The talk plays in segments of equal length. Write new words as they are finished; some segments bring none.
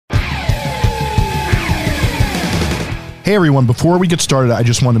Hey everyone, before we get started, I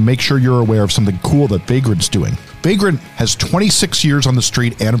just want to make sure you're aware of something cool that Vagrant's doing. Vagrant has 26 years on the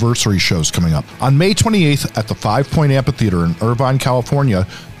street anniversary shows coming up. On May 28th at the 5 Point Amphitheater in Irvine, California,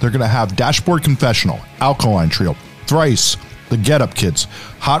 they're going to have Dashboard Confessional, Alkaline Trio, Thrice, The Get Up Kids,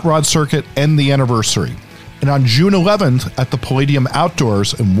 Hot Rod Circuit, and The Anniversary. And on June 11th at the Palladium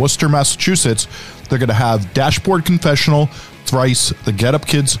Outdoors in Worcester, Massachusetts, they're going to have Dashboard Confessional, Thrice, The Get Up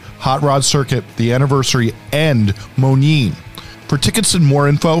Kids, Hot Rod Circuit, The Anniversary, and Moneen. For tickets and more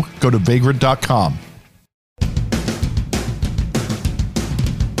info, go to vagrant.com.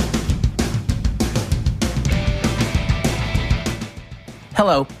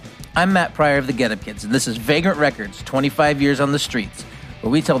 Hello, I'm Matt Pryor of The Get Up Kids, and this is Vagrant Records, 25 years on the streets,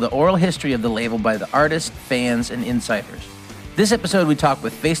 where we tell the oral history of the label by the artists, fans, and insiders. This episode, we talk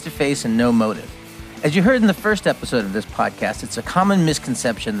with Face to Face and No Motive. As you heard in the first episode of this podcast, it's a common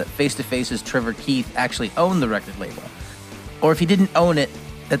misconception that Face to Face's Trevor Keith actually owned the record label. Or if he didn't own it,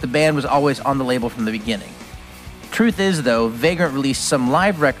 that the band was always on the label from the beginning. Truth is, though, Vagrant released some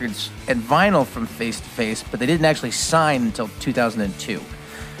live records and vinyl from Face to Face, but they didn't actually sign until 2002.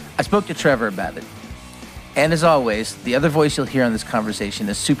 I spoke to Trevor about it. And as always, the other voice you'll hear on this conversation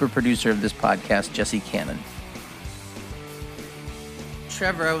is super producer of this podcast, Jesse Cannon.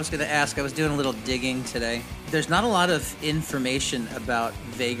 Trevor, I was going to ask, I was doing a little digging today. There's not a lot of information about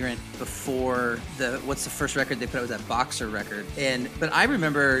Vagrant before what's the first record they put out, was that Boxer record. But I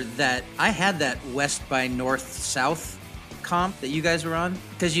remember that I had that West by North South comp that you guys were on,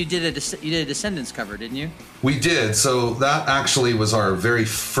 because you did a Descendants cover, didn't you? We did. So that actually was our very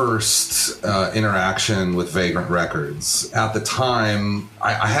first interaction with Vagrant Records. At the time,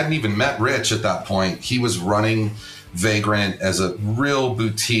 I hadn't even met Rich at that point. He was running Vagrant as a real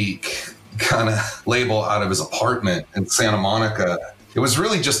boutique kind of label out of his apartment in Santa Monica. It was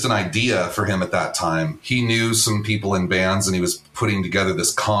really just an idea for him at that time. He knew some people in bands and he was putting together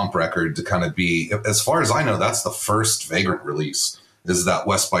this comp record to kind of be, as far as I know, that's the first Vagrant release, is that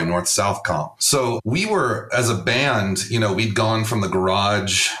West by North South comp. So we were, as a band, we'd gone from the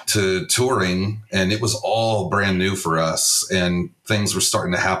garage to touring, and it was all brand new for us, and things were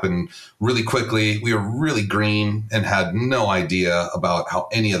starting to happen really quickly. We were really green and had no idea about how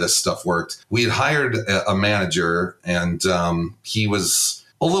any of this stuff worked. We had hired a manager, and he was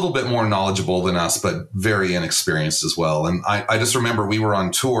a little bit more knowledgeable than us, but very inexperienced as well. And I just remember we were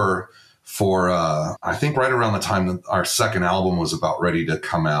on tour for, I think right around the time that our second album was about ready to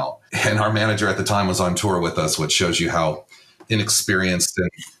come out. And our manager at the time was on tour with us, which shows you how inexperienced and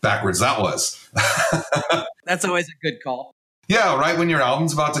backwards that was. That's always a good call. Yeah, right when your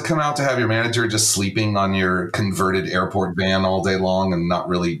album's about to come out, to have your manager just sleeping on your converted airport van all day long and not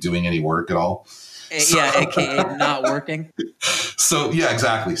really doing any work at all. AKA not working. So, yeah,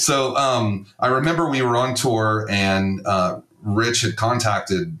 exactly. So I remember we were on tour, and Rich had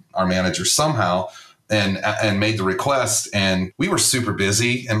contacted our manager somehow and made the request, and we were super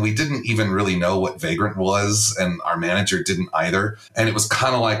busy and we didn't even really know what Vagrant was, and our manager didn't either. And it was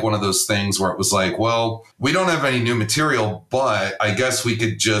kind of like one of those things where it was like, well, we don't have any new material, but I guess we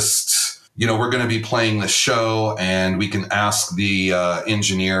could just, we're going to be playing the show, and we can ask the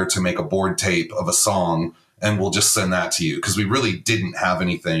engineer to make a board tape of a song, and we'll just send that to you, because we really didn't have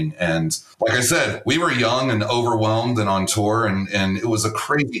anything. And like I said, we were young and overwhelmed and on tour, and it was a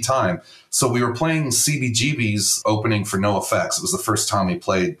crazy time. So we were playing CBGB's opening for NoFX. It was the first time we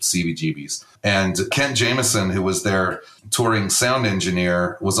played CBGB's. And Kent Jameson, who was their touring sound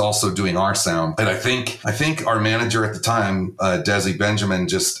engineer, was also doing our sound. And I think our manager at the time, Desi Benjamin,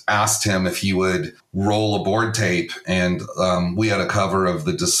 just asked him if he would roll a board tape. And we had a cover of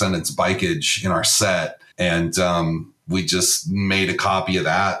the Descendants Bikeage in our set. And we just made a copy of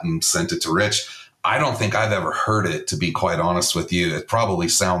that and sent it to Rich. I don't think I've ever heard it, to be quite honest with you. It probably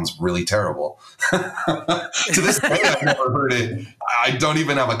sounds really terrible. To this day, I've never heard it. I don't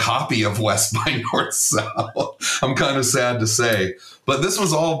even have a copy of West by North South. I'm kind of sad to say. But this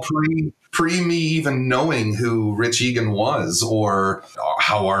was all pre me even knowing who Rich Egan was, or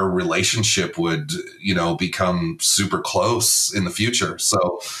how our relationship would, become super close in the future.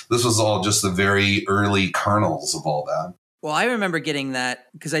 So this was all just the very early kernels of all that. Well, I remember getting that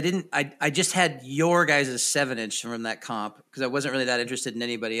because I just had your guys' 7-inch from that comp, because I wasn't really that interested in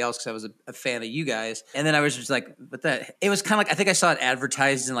anybody else, because I was a fan of you guys. And then I was just like, what the? It was kind of like, I think I saw it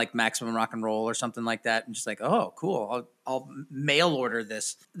advertised in like Maximum Rock and Roll or something like that. And just like, oh, cool. I'll mail order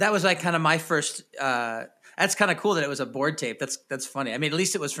this. That was like kind of my first That's kind of cool that it was a board tape. That's funny. I mean, at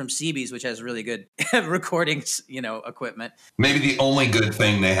least it was from CB's, which has really good recordings, equipment. Maybe the only good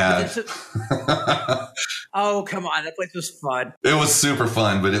thing they had. Oh, come on. That place was fun. It was super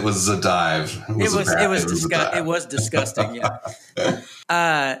fun, but it was a dive. It was disgusting.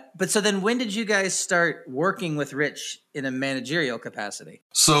 Yeah. But so then when did you guys start working with Rich in a managerial capacity?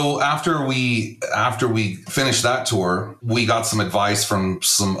 So after we finished that tour, we got some advice from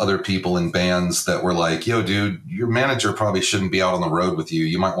some other people in bands that were like, yo, dude, your manager probably shouldn't be out on the road with you.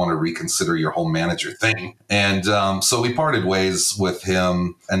 You might want to reconsider your whole manager thing. And so we parted ways with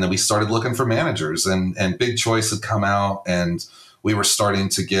him, and then we started looking for managers, and Big Choice had come out, and we were starting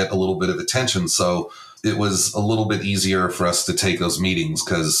to get a little bit of attention. So it was a little bit easier for us to take those meetings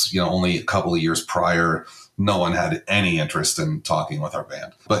because, only a couple of years prior, no one had any interest in talking with our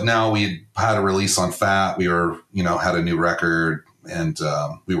band. But now we had a release on Fat. We were, had a new record, and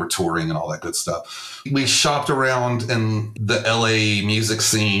we were touring and all that good stuff. We shopped around in the LA music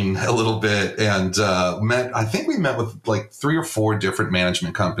scene a little bit, and I think we met with like 3 or 4 different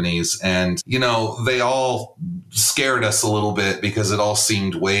management companies, and they all scared us a little bit because it all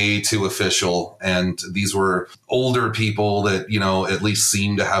seemed way too official, and these were older people that at least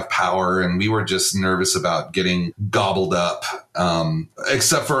seemed to have power, and we were just nervous about getting gobbled up,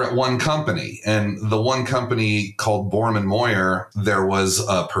 except for at one company. And the one company called Borman Moyer, there was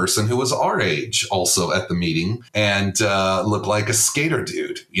a person who was our age also at the meeting, and looked like a skater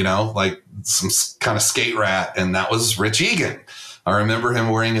dude, like some kind of skate rat, and that was Rich Egan. I remember him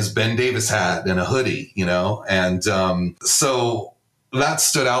wearing his Ben Davis hat and a hoodie, and so that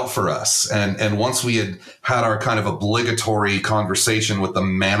stood out for us. And once we had our kind of obligatory conversation with the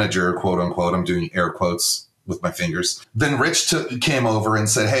manager, quote unquote, I'm doing air quotes with my fingers, then Rich came over and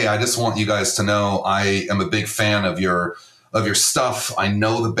said, hey, I just want you guys to know I am a big fan of your stuff. I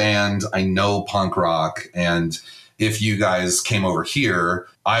know the band, I know punk rock, and if you guys came over here,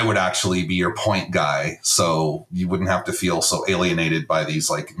 I would actually be your point guy, so you wouldn't have to feel so alienated by these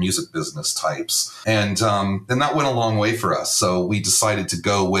like music business types. And that went a long way for us. So we decided to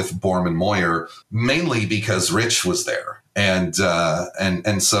go with Borman Moyer, mainly because Rich was there. And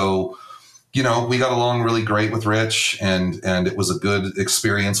so, we got along really great with Rich, and it was a good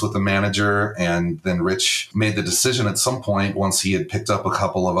experience with the manager. And then Rich made the decision at some point, once he had picked up a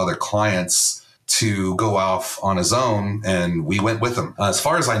couple of other clients, to go off on his own, and we went with him. As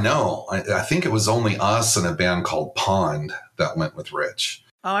far as I know, I think it was only us and a band called Pond that went with Rich.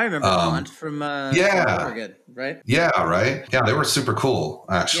 Oh, I remember Pond from Oregon, right? Yeah, right. Yeah, they were super cool,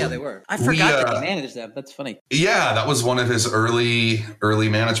 actually. Yeah, they were. I forgot that he managed them. That's funny. Yeah, that was one of his early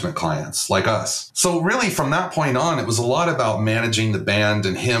management clients, like us. So really, from that point on, it was a lot about managing the band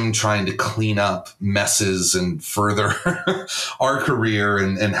and him trying to clean up messes and further our career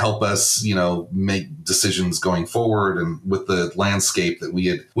and help us, make decisions going forward and with the landscape that we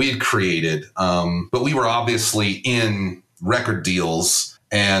had created. But we were obviously in record deals.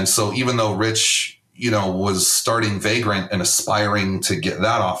 And so even though Rich, was starting Vagrant and aspiring to get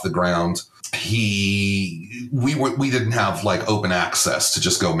that off the ground, we didn't have like open access to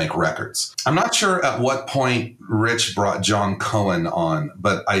just go make records. I'm not sure at what point Rich brought John Cohen on,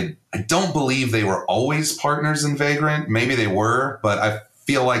 but I don't believe they were always partners in Vagrant. Maybe they were, but I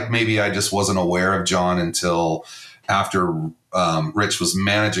feel like maybe I just wasn't aware of John until after Rich was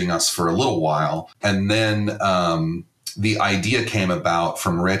managing us for a little while. And then the idea came about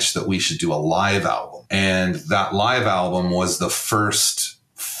from Rich that we should do a live album. And that live album was the first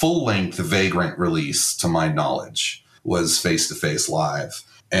full-length Vagrant release, to my knowledge, was Face to Face Live.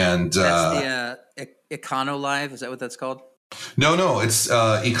 And that's the Econo Live? Is that what that's called? No, it's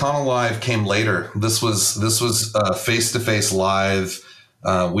Econo Live came later. This was Face to Face Live.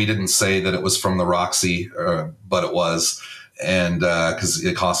 We didn't say that it was from the Roxy, but it was. And because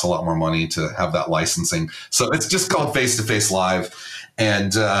it costs a lot more money to have that licensing. So it's just called Face to Face Live.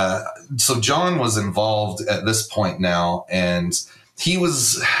 And so John was involved at this point now. And he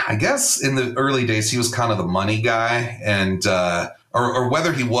was, I guess, in the early days, he was kind of the money guy. And or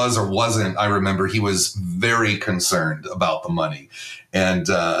whether he was or wasn't, I remember he was very concerned about the money. And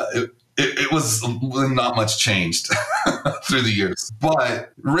it was not much changed through the years.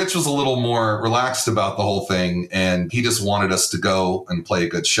 But Rich was a little more relaxed about the whole thing, and he just wanted us to go and play a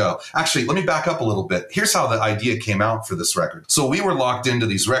good show. Actually, let me back up a little bit. Here's how the idea came out for this record. So we were locked into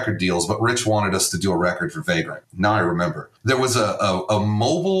these record deals, but Rich wanted us to do a record for Vagrant. Now I remember. There was a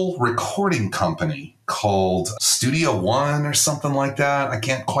mobile recording company called Studio One or something like that. I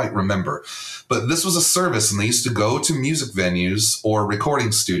can't quite remember. But this was a service, and they used to go to music venues or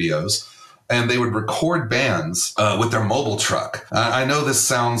recording studios and they would record bands with their mobile truck. I know this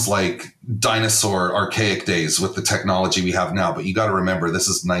sounds like dinosaur archaic days with the technology we have now, but you got to remember this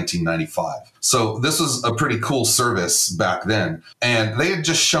is 1995. So this was a pretty cool service back then. And they had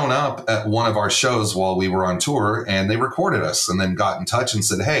just shown up at one of our shows while we were on tour, and they recorded us and then got in touch and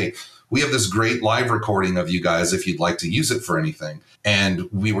said, hey, we have this great live recording of you guys if you'd like to use it for anything. And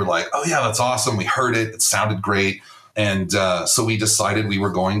we were like, oh yeah, that's awesome. We heard it. It sounded great. And so we decided we were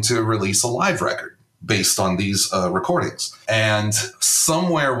going to release a live record based on these recordings. And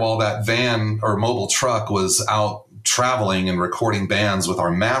somewhere while that van or mobile truck was out traveling and recording bands with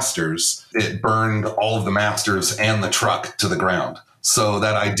our masters, it burned all of the masters and the truck to the ground. So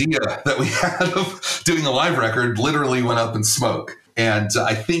that idea that we had of doing a live record literally went up in smoke. And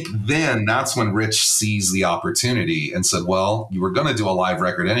I think then that's when Rich sees the opportunity and said, well, you were going to do a live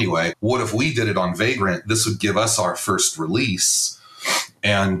record anyway. What if we did it on Vagrant? This would give us our first release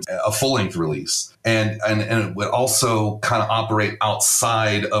and a full-length release. And it would also kind of operate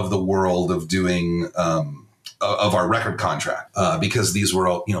outside of the world of doing of our record contract because these were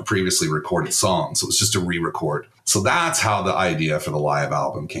all, previously recorded songs. So it was just a re-record. So that's how the idea for the live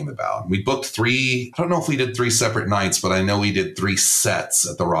album came about. We booked I don't know if we did 3 separate nights, but I know we did 3 sets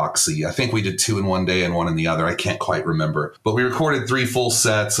at the Roxy. I think we did 2 in one day and 1 in the other. I can't quite remember. But we recorded 3 full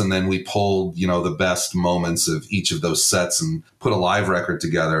sets, and then we pulled, the best moments of each of those sets and put a live record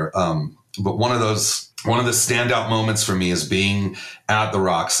together. But one of the standout moments for me is being at the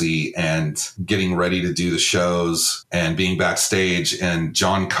Roxy and getting ready to do the shows and being backstage. And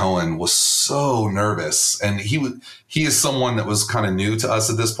John Cohen was so nervous. And he is someone that was kind of new to us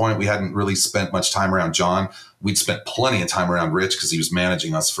at this point. We hadn't really spent much time around John. We'd spent plenty of time around Rich because he was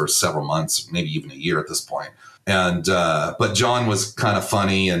managing us for several months, maybe even a year at this point. And but John was kind of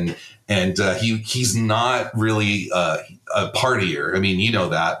funny and he's not really a partier. I mean, you know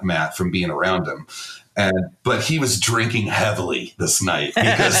that, Matt, from being around him. But he was drinking heavily this night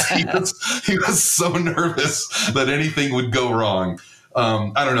because he was so nervous that anything would go wrong.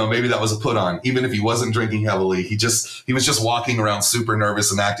 I don't know, maybe that was a put on. Even if he wasn't drinking heavily, he was just walking around super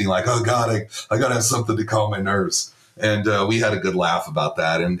nervous and acting like, oh God, I got to have something to calm my nerves. And we had a good laugh about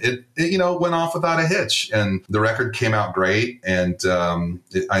that. And it went off without a hitch. And the record came out great. And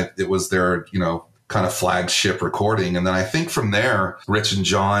it was their, kind of flagship recording. And then I think from there, Rich and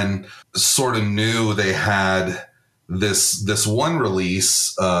John sort of knew they had this one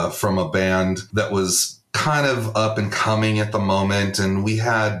release from a band that was kind of up and coming at the moment. And we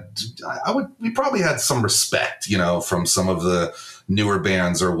probably had some respect, from some of the newer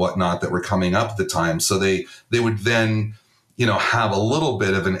bands or whatnot that were coming up at the time. So they would then, have a little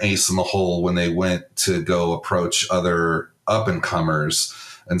bit of an ace in the hole when they went to go approach other up and comers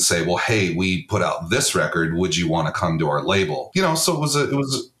and say, well, hey, we put out this record. Would you want to come to our label? So it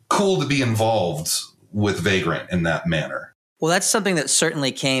was cool to be involved with Vagrant in that manner. Well, that's something that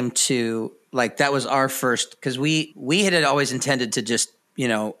certainly came to, that was our first, because we had always intended to just,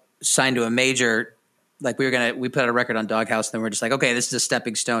 sign to a major. We put out a record on Doghouse, and then we're just like, okay, this is a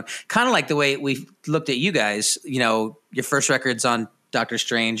stepping stone. Kind of like the way we looked at you guys, your first record's on Doctor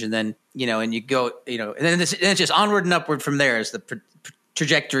Strange, and then, and you go, and then it's just onward and upward from there is the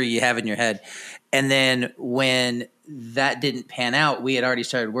trajectory you have in your head. And then when that didn't pan out, we had already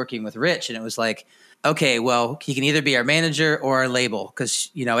started working with Rich, and it was like, okay, well, he can either be our manager or our label, because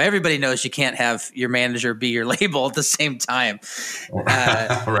everybody knows you can't have your manager be your label at the same time,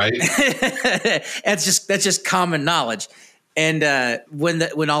 right? that's just common knowledge. And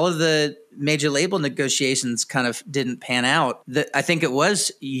when all of the major label negotiations kind of didn't pan out, I think it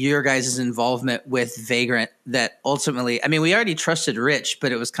was your guys' involvement with Vagrant that ultimately, I mean, we already trusted Rich,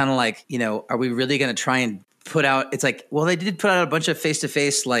 but it was kind of like, are we really going to try and put out, it's like, well, they did put out a bunch of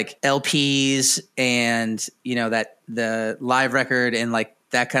face-to-face LPs and, that the live record and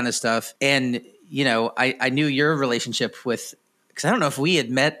that kind of stuff. And, I knew your relationship with, because I don't know if we had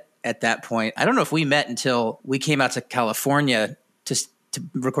met at that point. I don't know if we met until we came out to California to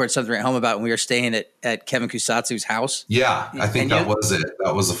record Something at Home About when we were staying at Kevin Kusatsu's house. Yeah, I think that was it.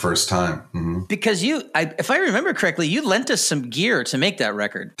 That was the first time. Mm-hmm. Because if I remember correctly, you lent us some gear to make that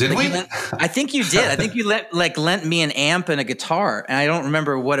record. Did we? I think you did. I think you lent me an amp and a guitar, and I don't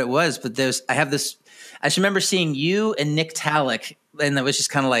remember what it was, but I just remember seeing you and Nick Talek, and it was just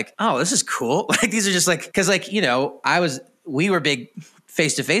kind of like, oh, this is cool. These are just because we were big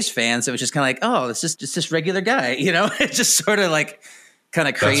face-to-face fans. It was just kind of like, oh, this is just this regular guy, It's just sort of kind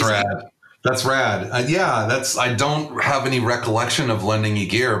of crazy. That's rad. I don't have any recollection of lending you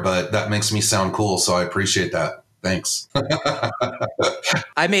gear, but that makes me sound cool. So I appreciate that. Thanks.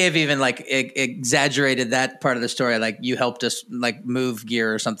 I may have even like exaggerated that part of the story. Like you helped us like move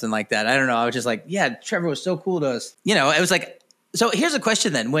gear or something like that. I don't know. I was just like, yeah, Trevor was so cool to us. You know, it was like, so here's a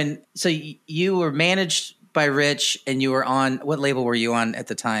question then. So you were managed by Rich and you were on, what label were you on at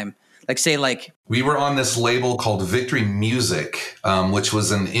the time? Like say like. We were on this label called Victory Music, which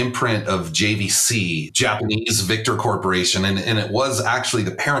was an imprint of JVC, Japanese Victor Corporation. And it was actually,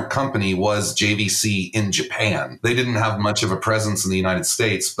 the parent company was JVC in Japan. They didn't have much of a presence in the United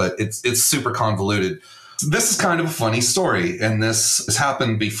States, but it's super convoluted. This is kind of a funny story, and this has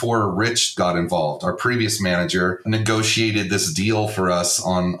happened before Rich got involved. Our previous manager negotiated this deal for us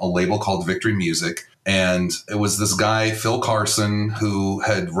on a label called Victory Music, and it was this guy, Phil Carson, who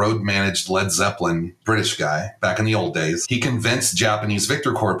had road managed Led Zeppelin, British guy, back in the old days. He convinced Japanese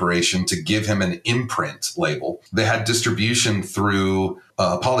Victor Corporation to give him an imprint label. They had distribution through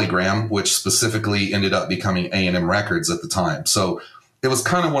Polygram, which specifically ended up becoming A&M Records at the time. So it was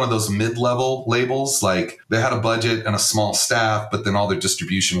kind of one of those mid-level labels. Like they had a budget and a small staff, but then all their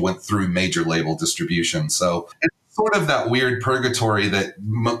distribution went through major label distribution. So it's sort of that weird purgatory that,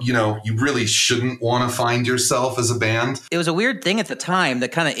 you know, you really shouldn't want to find yourself as a band. It was a weird thing at the time, the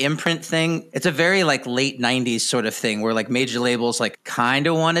kind of imprint thing. It's a very like late 90s sort of thing where like major labels like kind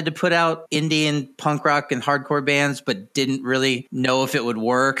of wanted to put out indie and punk rock and hardcore bands, but didn't really know if it would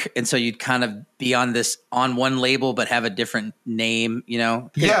work. And so you'd kind of be on one label, but have a different name, you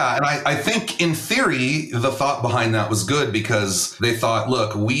know? Yeah. And I think in theory, the thought behind that was good because they thought,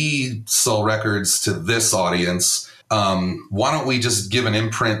 look, we sell records to this audience. Why don't we just give an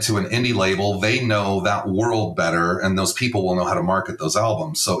imprint to an indie label? They know that world better, and those people will know how to market those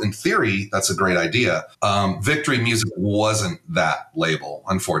albums. So in theory, that's a great idea. Victory Music wasn't that label,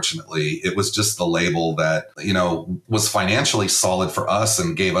 unfortunately. It was just the label that, you know, was financially solid for us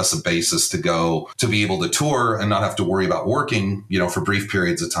and gave us a basis to be able to tour and not have to worry about working, you know, for brief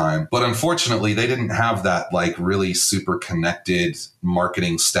periods of time. But unfortunately, they didn't have that like really super connected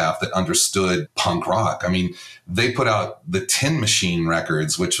marketing staff that understood punk rock. I mean, they put out the Tin Machine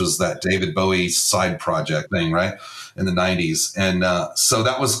records, which was that David Bowie side project thing, right? In the 90s. And so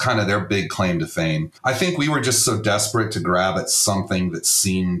that was kind of their big claim to fame. I think we were just so desperate to grab at something that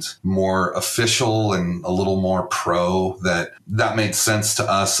seemed more official and a little more pro that made sense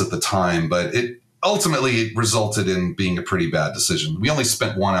to us at the time. But it ultimately resulted in being a pretty bad decision. We only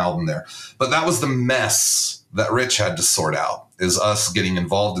spent one album there, but that was the mess that Rich had to sort out, is us getting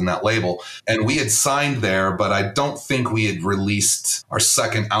involved in that label. And we had signed there, but I don't think we had released our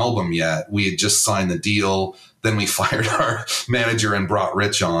second album yet. We had just signed the deal. Then we fired our manager and brought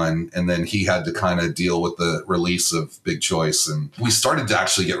Rich on, and then he had to kind of deal with the release of Big Choice. And we started to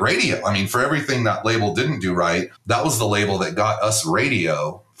actually get radio. I mean, for everything that label didn't do right, that was the label that got us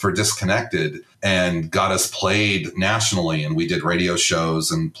radio for Disconnected and got us played nationally. And we did radio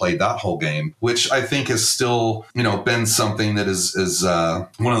shows and played that whole game, which I think has still, you know, been something that is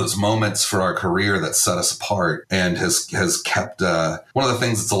one of those moments for our career that set us apart and has kept one of the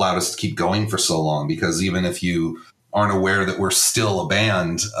things that's allowed us to keep going for so long. Because even if you aren't aware that we're still a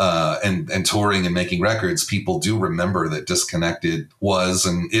band and touring and making records, people do remember that Disconnected was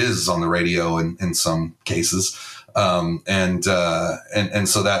and is on the radio in some cases. And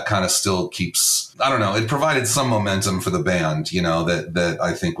so that kind of still keeps, I don't know, it provided some momentum for the band, you know, that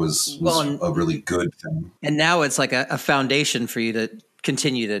I think was a really good thing. And now it's like a foundation for you to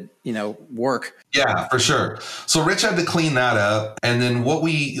continue to, you know, work. Yeah, for sure. So Rich had to clean that up. And then what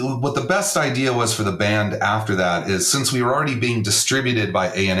the best idea was for the band after that is, since we were already being distributed by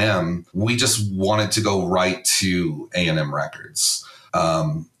A&M, we just wanted to go right to A&M Records.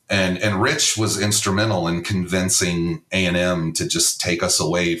 And Rich was instrumental in convincing A&M to just take us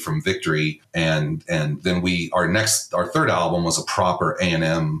away from Victory. And then our third album was a proper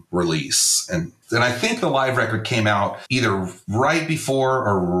A&M release. And I think the live record came out either right before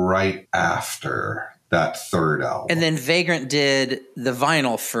or right after that third album. And then Vagrant did the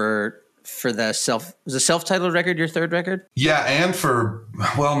vinyl for the self-titled record, your third record? Yeah, and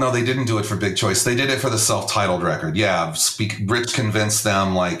no, they didn't do it for Big Choice. They did it for the self-titled record. Yeah, Rich convinced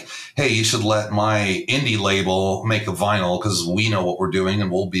them, like, hey, you should let my indie label make the vinyl because we know what we're doing and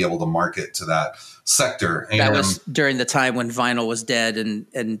we'll be able to market to that sector. That was during the time when vinyl was dead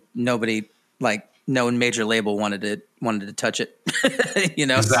and nobody, like, no major label wanted to touch it. You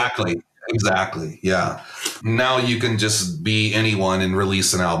know? Exactly. Yeah. Now you can just be anyone and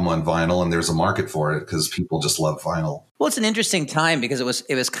release an album on vinyl, and there's a market for it because people just love vinyl. Well, it's an interesting time because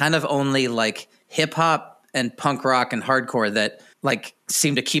it was kind of only like hip hop and punk rock and hardcore that like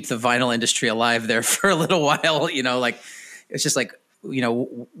seemed to keep the vinyl industry alive there for a little while. You know, like it's just like, you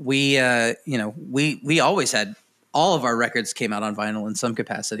know, we always had all of our records came out on vinyl in some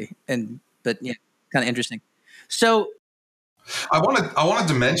capacity. But yeah, kind of interesting. So I wanted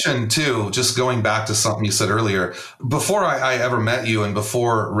to mention too, just going back to something you said earlier, before I ever met you and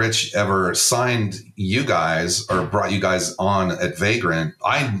before Rich ever signed you guys or brought you guys on at Vagrant,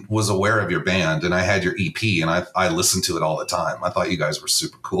 I was aware of your band and I had your EP and I listened to it all the time. I thought you guys were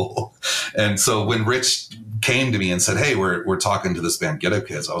super cool. And so when Rich came to me and said, "Hey, we're talking to this band Get Up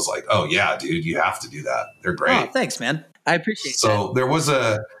Kids," I was like, "Oh yeah, dude, you have to do that. They're great." Oh, thanks, man. I appreciate that. So there was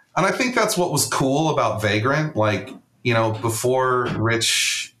and I think that's what was cool about Vagrant. Like, before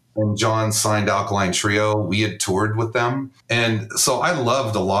Rich and John signed Alkaline Trio, we had toured with them. And so I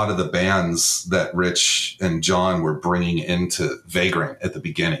loved a lot of the bands that Rich and John were bringing into Vagrant at the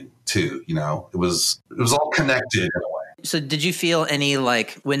beginning too. It was all connected in a way. So did you feel any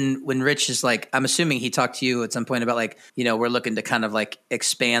like when Rich is like, I'm assuming he talked to you at some point about like, we're looking to kind of like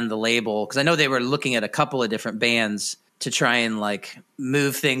expand the label? Because I know they were looking at a couple of different bands to try and like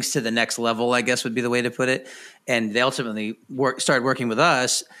move things to the next level, I guess would be the way to put it. And they ultimately started working with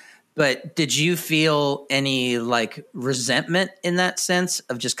us. But did you feel any like resentment in that sense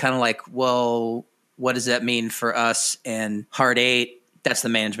of just kind of like, well, what does that mean for us and Hard 8? That's the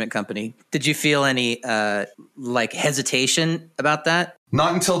management company. Did you feel any like hesitation about that?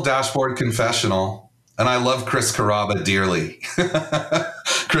 Not until Dashboard Confessional. And I love Chris Carrabba dearly.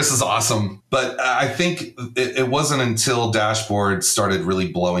 Chris is awesome. But I think it wasn't until Dashboard started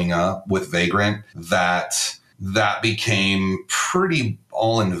really blowing up with Vagrant that became pretty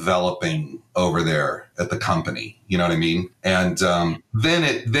all-enveloping over there at the company. You know what I mean? And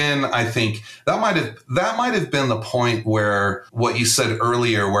then I think that might have been the point where what you said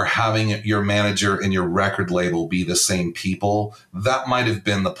earlier, where having your manager and your record label be the same people, that might have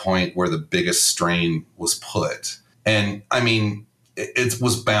been the point where the biggest strain was put. And I mean, it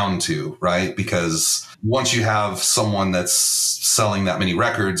was bound to, right? Because once you have someone that's selling that many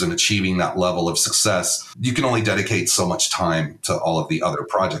records and achieving that level of success, you can only dedicate so much time to all of the other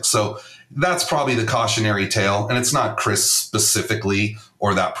projects. So that's probably the cautionary tale. And it's not Chris specifically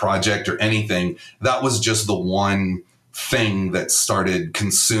or that project or anything. That was just the one thing that started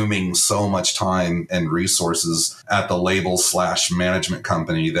consuming so much time and resources at the label / management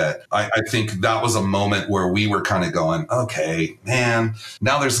company that I think that was a moment where we were kind of going, okay, man,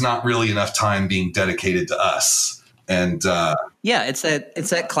 now there's not really enough time being dedicated to us. And yeah, it's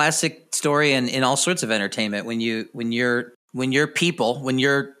that classic story in all sorts of entertainment. When you're people, when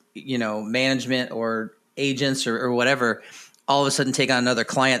you're management or agents or whatever, all of a sudden take on another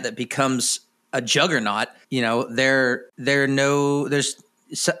client that becomes a juggernaut, there's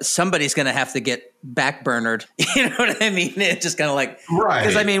somebody's going to have to get backburnered. You know what I mean? It's just kind of like, right.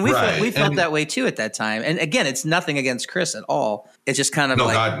 Because I mean, we felt that way too at that time. And again, it's nothing against Chris at all. It's just kind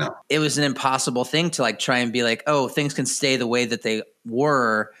of it was an impossible thing to like try and be like, oh, things can stay the way that they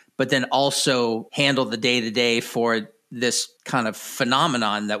were, but then also handle the day to day for this kind of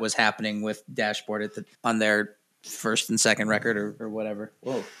phenomenon that was happening with Dashboard on their first and second record or whatever.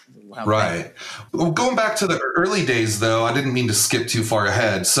 Whoa. Right. Well, going back to the early days, though, I didn't mean to skip too far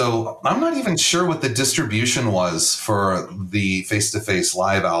ahead. So I'm not even sure what the distribution was for the Face to Face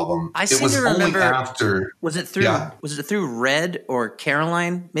live album. I seem to remember. After. Was it through Red or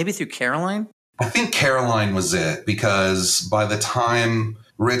Caroline? Maybe through Caroline? I think Caroline was it, because by the time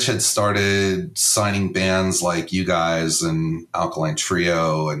Rich had started signing bands like you guys and Alkaline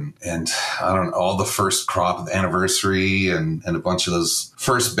Trio and I don't know, all the first crop of Anniversary and a bunch of those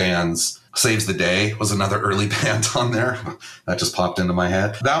first bands. Saves the Day was another early band on there. That just popped into my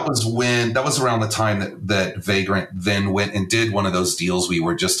head. That was around the time that Vagrant then went and did one of those deals we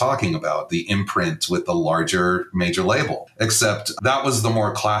were just talking about, the imprint with the larger major label. Except that was the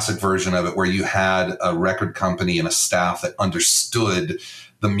more classic version of it, where you had a record company and a staff that understood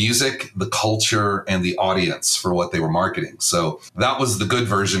the music, the culture, and the audience for what they were marketing. So that was the good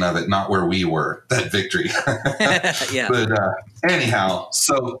version of it, not where we were at Victory. Yeah. But anyhow,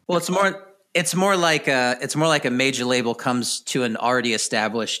 so well, it's more like a major label comes to an already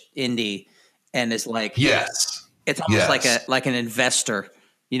established indie and is like, yes, it's almost like an investor.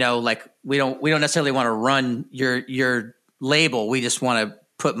 Like we don't necessarily want to run your label. We just want to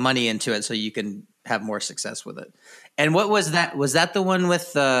put money into it so you can have more success with it. And what was that? Was that the one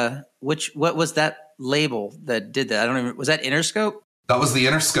with what was that label that did that? I don't even. Was that Interscope? That was the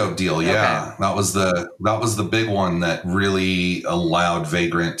Interscope deal. Yeah, okay. That was the big one that really allowed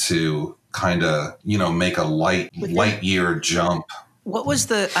Vagrant to kind of make a light year jump. What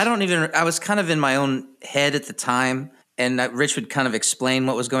was I was kind of in my own head at the time. And Rich would kind of explain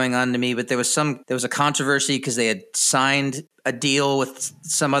what was going on to me, but there was a controversy because they had signed a deal with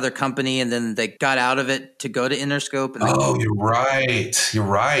some other company and then they got out of it to go to Interscope. And You're right. You're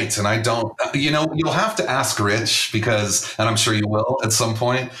right. And I don't, you'll have to ask Rich because, and I'm sure you will at some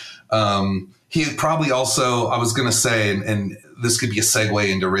point. He probably also, I was going to say, and this could be a segue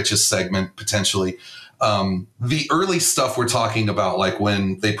into Rich's segment potentially. The early stuff we're talking about, like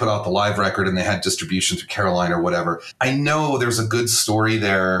when they put out the live record and they had distribution through Caroline or whatever, I know there's a good story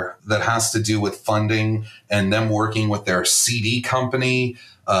there that has to do with funding and them working with their CD company,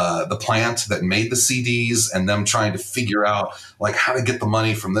 the plant that made the CDs, and them trying to figure out like how to get the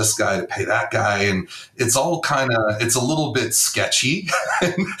money from this guy to pay that guy. And it's all it's a little bit sketchy.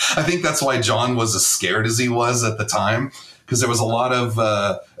 I think that's why John was as scared as he was at the time. Because there was a lot of,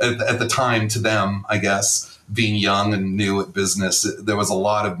 at the time to them, I guess, being young and new at business, there was a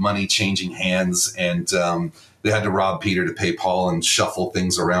lot of money changing hands, and they had to rob Peter to pay Paul and shuffle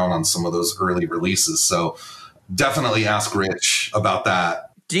things around on some of those early releases. So definitely ask Rich about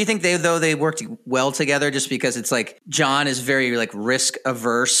that. Do you think they worked well together just because it's like John is very like risk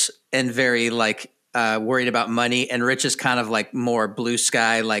averse and very like worried about money, and Rich is kind of like more blue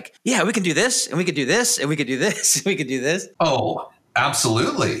sky, like, yeah, we can do this and we could do this and we could do this and we could do this. Oh,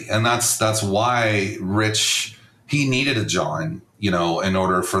 absolutely. And that's why Rich, he needed a John, in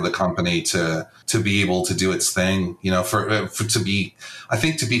order for the company to be able to do its thing, for to be, I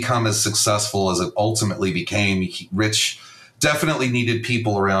think, to become as successful as it ultimately became. Rich definitely needed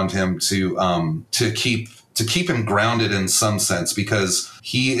people around him to keep him grounded in some sense, because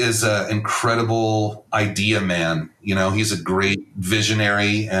he is an incredible idea man. He's a great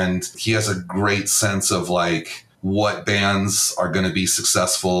visionary, and he has a great sense of like what bands are going to be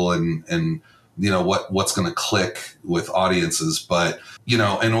successful and what's going to click with audiences. But,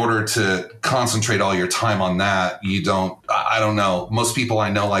 in order to concentrate all your time on that, I don't know. Most people I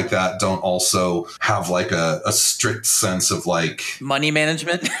know like that don't also have like a strict sense of like money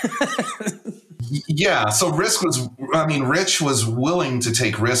management. Yeah. So Rich was willing to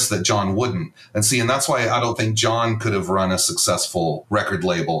take risks that John wouldn't. And that's why I don't think John could have run a successful record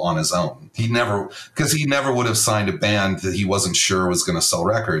label on his own. He never would have signed a band that he wasn't sure was going to sell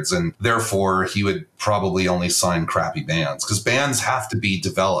records. And therefore he would probably only sign crappy bands, because bands have to be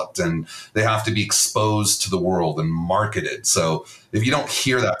developed and they have to be exposed to the world and marketed. So if you don't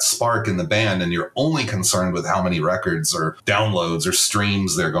hear that spark in the band and you're only concerned with how many records or downloads or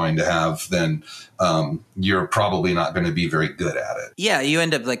streams they're going to have, then you're probably not going to be very good at it. Yeah, you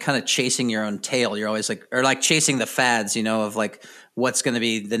end up like kind of chasing your own tail. You're always like, or like chasing the fads, of like what's going to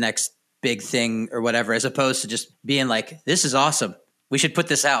be the next big thing or whatever, as opposed to just being like, this is awesome, we should put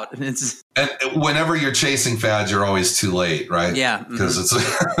this out. And whenever you're chasing fads, you're always too late, right? Yeah. Because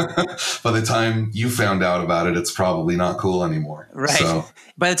it's by the time you found out about it, it's probably not cool anymore. Right. So,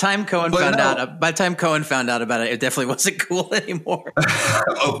 by the time Cohen found out about it, it definitely wasn't cool anymore.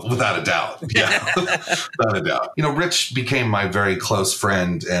 Oh, without a doubt. Yeah. Without a doubt. Rich became my very close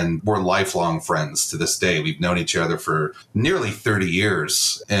friend, and we're lifelong friends to this day. We've known each other for nearly 30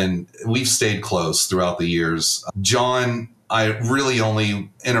 years, and we've stayed close throughout the years. John, I really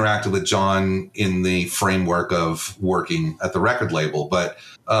only interacted with John in the framework of working at the record label, but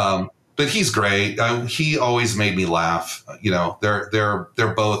he's great. He always made me laugh.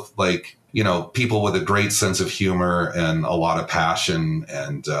 They're both like, people with a great sense of humor and a lot of passion,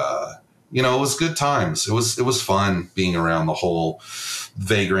 and it was good times. It was fun being around the whole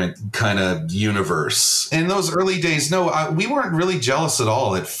Vagrant kind of universe. In those early days, we weren't really jealous at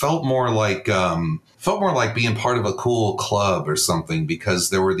all. It felt more like being part of a cool club or something, because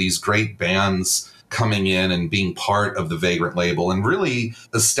there were these great bands coming in and being part of the Vagrant label and really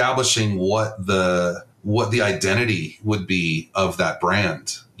establishing what the identity would be of that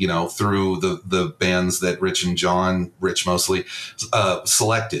brand, through the bands that Rich mostly,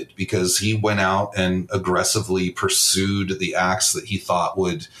 selected, because he went out and aggressively pursued the acts that he thought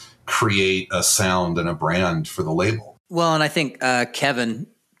would create a sound and a brand for the label. Well, and I think Kevin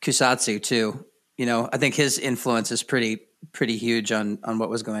Kusatsu too, I think his influence is pretty huge on what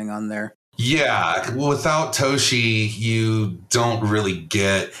was going on there. Yeah, without Toshi, you don't really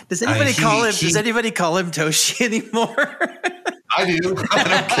get. Does anybody call him Toshi anymore? I do. I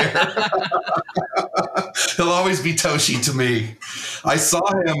don't care. He'll always be Toshi to me. I saw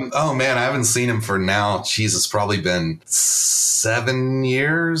him. Oh man, I haven't seen him for now. Jesus, probably been 7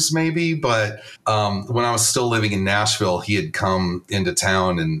 years, maybe. But when I was still living in Nashville, he had come into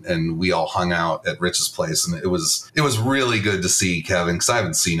town, and we all hung out at Rich's place, and it was really good to see Kevin, because I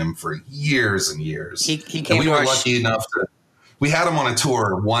haven't seen him for years and years. He came. And we were lucky enough to. We had him on a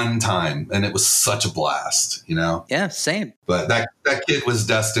tour one time, and it was such a blast, you know? Yeah, same. But that kid was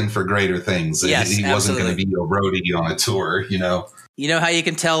destined for greater things. Yes, he wasn't going to be a roadie on a tour, you know? You know how you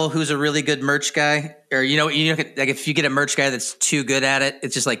can tell who's a really good merch guy? Or, you know, like if you get a merch guy that's too good at it,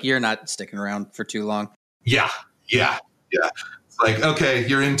 it's just like, you're not sticking around for too long. Yeah. It's like, okay,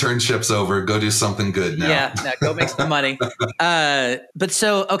 your internship's over. Go do something good now. Yeah, no, go make some money. But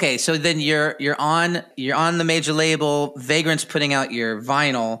so then you're on the major label. Vagrant's putting out your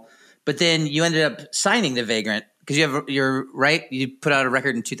vinyl, but then you ended up signing to Vagrant because you put out a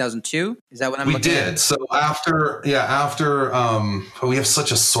record in 2002. Is that what I'm looking at? We did. So after we have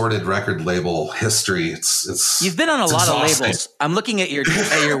such a sordid record label history. It's You've been on a lot exhausting. of labels. I'm looking at your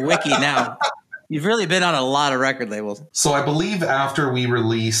wiki now. You've really been on a lot of record labels. So I believe after we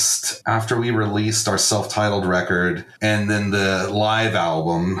released our self-titled record, and then the live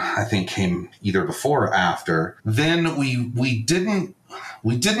album, I think came either before or after. Then we didn't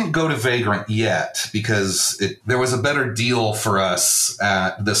go to Vagrant yet because there was a better deal for us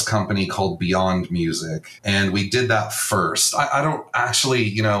at this company called Beyond Music, and we did that first. I don't actually,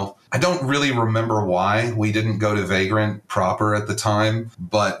 you know, I don't really remember why we didn't go to Vagrant proper at the time,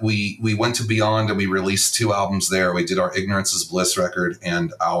 but we went to Beyond and we released 2 albums there. We did our Ignorance is Bliss record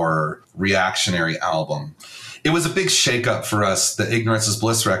and our Reactionary album. It was a big shakeup for us, the Ignorance is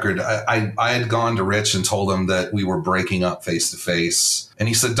Bliss record. I had gone to Rich and told him that we were breaking up Face to Face. And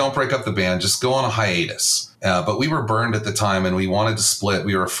he said, don't break up the band, just go on a hiatus. But we were burned at the time and we wanted to split.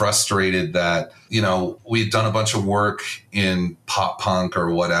 We were frustrated that, you know, we'd done a bunch of work in pop punk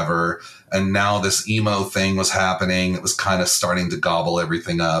or whatever. And now this emo thing was happening. It was kind of starting to gobble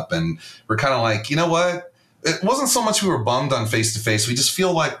everything up. And we're kind of like, you know what? It wasn't so much we were bummed on Face to Face. We just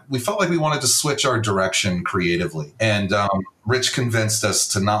felt like we wanted to switch our direction creatively. And Rich convinced us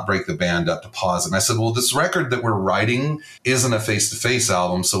to not break the band up, to pause it. And I said, well, this record that we're writing isn't a Face to Face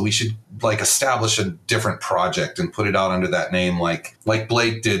album, so we should like establish a different project and put it out under that name, like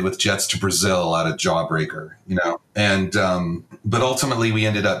Blake did with Jets to Brazil out of Jawbreaker, you know. And but ultimately we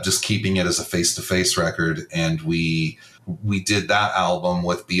ended up just keeping it as a Face to Face record, and we did that album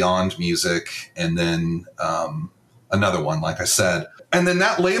with Beyond Music, and then another one, like I said. And then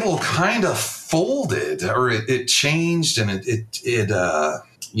that label kind of folded, or it changed, and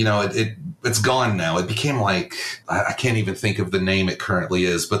it's gone now. It became like, I can't even think of the name it currently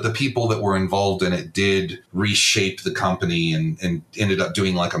is, but the people that were involved in it did reshape the company and ended up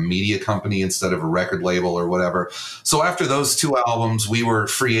doing like a media company instead of a record label or whatever. So after those 2 albums, we were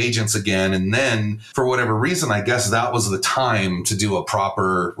free agents again. And then for whatever reason, I guess that was the time to do a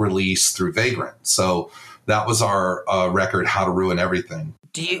proper release through Vagrant. So that was our record, How to Ruin Everything.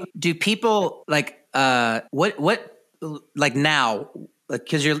 Do people like what like now?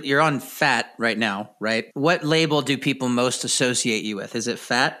 Because you're on Fat right now, right? What label do people most associate you with? Is it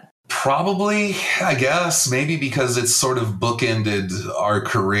Fat? Probably, I guess, maybe because it's sort of bookended our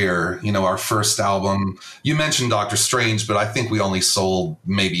career. You know, our first album, you mentioned Dr. Strange, but I think we only sold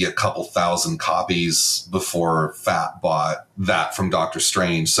maybe a couple thousand copies before Fat bought that from Dr.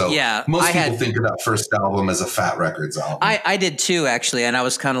 Strange. So yeah, most people think of that first album as a Fat Records album. I did too, actually. And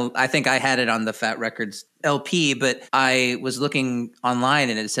I think I had it on the Fat Records LP, but I was looking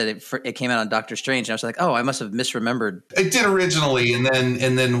online and it said it came out on Dr. Strange. And I was like, oh, I must have misremembered. It did originally. And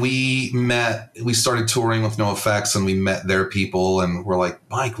then we started touring with NoFX, and we met their people, and we're like,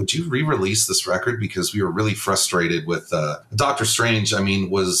 Mike, would you re-release this record? Because we were really frustrated with Dr. Strange. I mean,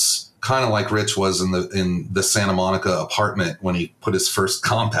 was kind of like Rich was in the Santa Monica apartment when he put his first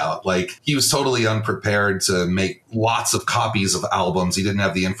comp out. Like, he was totally unprepared to make lots of copies of albums. He didn't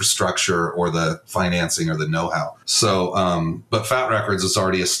have the infrastructure or the financing or the know-how. So, but Fat Records was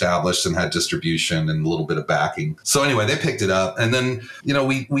already established and had distribution and a little bit of backing. So anyway, they picked it up. And then, you know,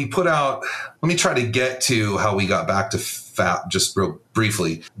 we put out, let me try to get to how we got back to Fat just real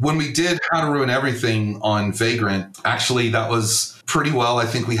briefly. When we did How to Ruin Everything on Vagrant, actually that was pretty well. I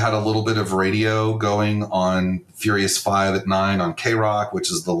think we had a little bit of radio going on Furious 5 at 9 on K-Rock, which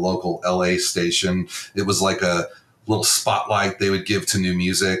is the local LA station. It was like a little spotlight they would give to new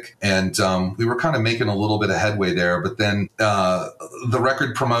music. And we were kind of making a little bit of headway there. But then the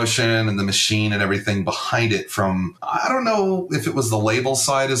record promotion and the machine and everything behind it from, I don't know if it was the label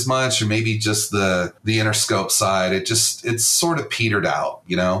side as much or maybe just the Interscope side, it sort of petered out,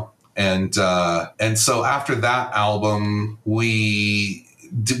 you know? And so after that album, we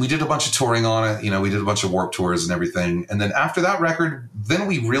did a bunch of touring on it. You know, we did a bunch of Warped Tours and everything. And then after that record, then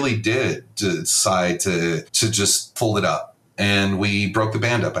we really did decide to just fold it up. And we broke the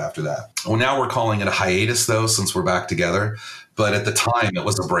band up after that. Well, now we're calling it a hiatus, though, since we're back together. But at the time, it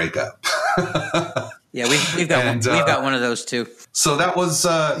was a breakup. Yeah, we've got one of those too. So that was,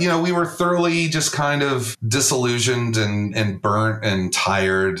 we were thoroughly just kind of disillusioned and burnt and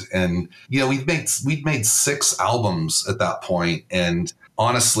tired. And, we'd made 6 albums at that point. And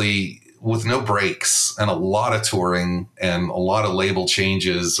honestly, with no breaks and a lot of touring and a lot of label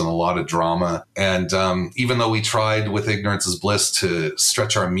changes and a lot of drama. And even though we tried with Ignorance is Bliss to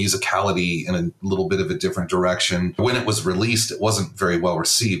stretch our musicality in a little bit of a different direction, when it was released, it wasn't very well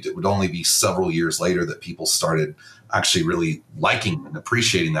received. It would only be several years later that people started actually really liking and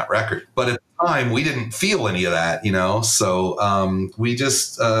appreciating that record. But at the time, we didn't feel any of that, So we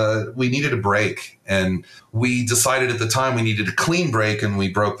just, we needed a break. And we decided at the time we needed a clean break, and we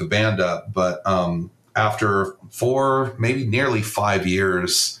broke the band up. But after 4, maybe nearly 5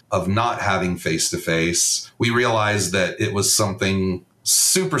 years of not having Face to Face, we realized that it was something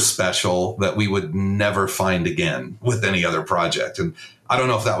super special that we would never find again with any other project. And I don't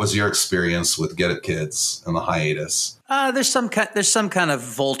know if that was your experience with Get Up Kids and the hiatus. There's some kind of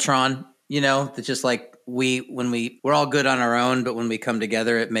Voltron, that's just like we're all good on our own, but when we come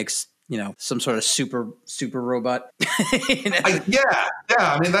together, it makes some sort of super robot. Yeah.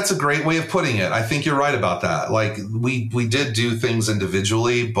 I mean, that's a great way of putting it. I think you're right about that. Like we did do things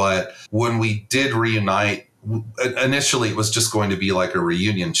individually, but when we did reunite, initially it was just going to be like a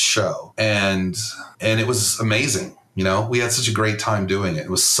reunion show, and it was amazing. We had such a great time doing it. It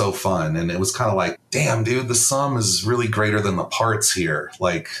was so fun. And it was kind of like, damn, dude, the sum is really greater than the parts here.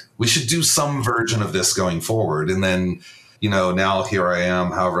 Like, we should do some version of this going forward. And then, now here I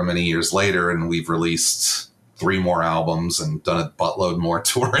am, however many years later, and we've released 3 more albums and done a buttload more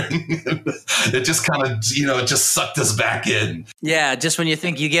touring. It just kind of, it just sucked us back in. Yeah, just when you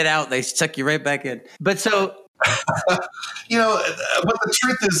think you get out, they suck you right back in. But so... but the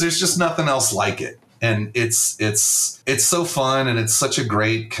truth is, there's just nothing else like it. And it's so fun, and it's such a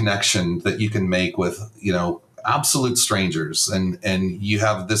great connection that you can make with, absolute strangers, and you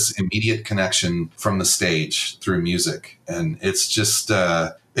have this immediate connection from the stage through music. And it's just,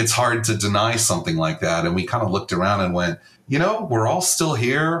 it's hard to deny something like that. And we kind of looked around and went, we're all still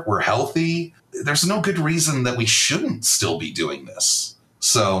here. We're healthy. There's no good reason that we shouldn't still be doing this.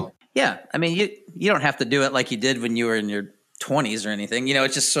 So, yeah, I mean, you don't have to do it like you did when you were in your 20s or anything.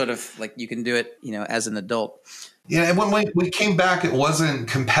 It's just sort of like you can do it, as an adult. Yeah, and when we came back, it wasn't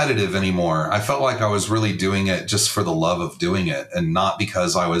competitive anymore. I felt like I was really doing it just for the love of doing it, and not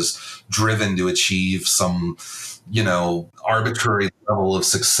because I was driven to achieve some, arbitrary level of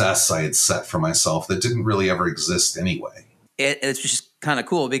success I had set for myself that didn't really ever exist anyway. It's just kind of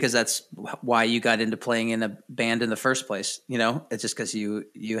cool because that's why you got into playing in a band in the first place. It's just because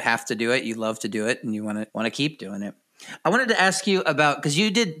you have to do it, you love to do it, and you want to keep doing it. I wanted to ask you about, because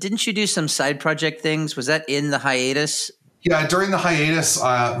didn't you do some side project things? Was that in the hiatus? Yeah, during the hiatus,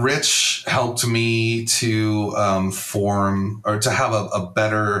 Rich helped me to form, or to have a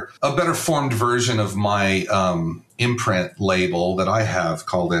better formed version of my imprint label that I have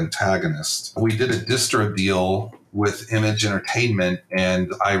called Antagonist. We did a distro deal with Image Entertainment,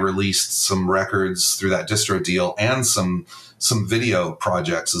 and I released some records through that distro deal and some video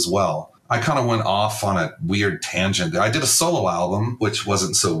projects as well. I kind of went off on a weird tangent there. I did a solo album, which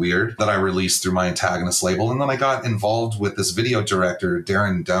wasn't so weird, that I released through my Antagonist label. And then I got involved with this video director,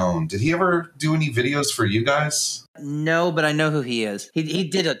 Darren Doan. Did he ever do any videos for you guys? No, but I know who he is. He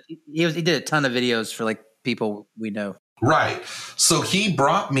did a ton of videos for like people we know. Right. So he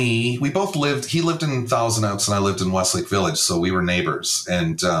brought me, he lived in Thousand Oaks and I lived in Westlake Village. So we were neighbors,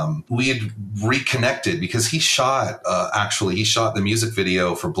 and we had reconnected because he shot the music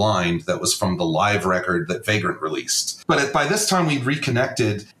video for Blind that was from the live record that Vagrant released. But by this time we'd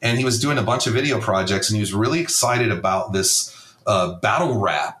reconnected, and he was doing a bunch of video projects, and he was really excited about this battle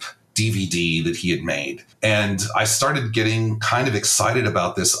rap DVD that he had made. And I started getting kind of excited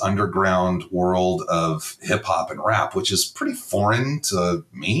about this underground world of hip hop and rap, which is pretty foreign to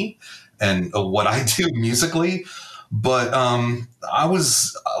me and what I do musically. But I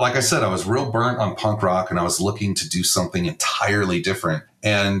was, like I said, I was real burnt on punk rock, and I was looking to do something entirely different.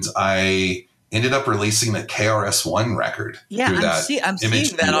 And I ended up releasing the KRS-One record. Yeah, I'm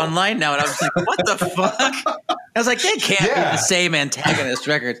seeing that online now, and I was like, what the fuck? I was like, they can't be the same Antagonist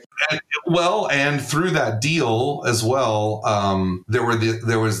record. And through that deal as well, there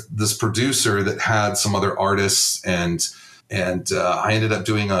was this producer that had some other artists, and I ended up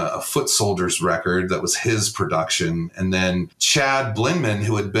doing a Foot Soldiers record that was his production. And then Chad Blinman,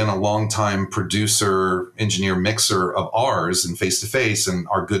 who had been a longtime producer, engineer, mixer of ours in Face to Face, and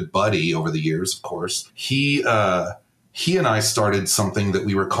our good buddy over the years, of course, he he and I started something that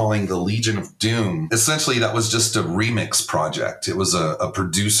we were calling the Legion of Doom. Essentially, that was just a remix project. It was a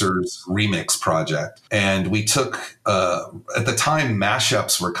producer's remix project. And we took, at the time,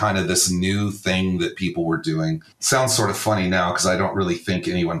 mashups were kind of this new thing that people were doing. Sounds sort of funny now because I don't really think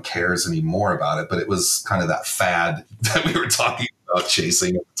anyone cares anymore about it, but it was kind of that fad that we were talking about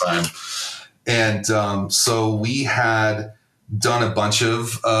chasing at the time. And so we had done a bunch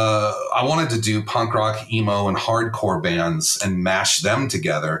of, I wanted to do punk rock, emo, and hardcore bands and mash them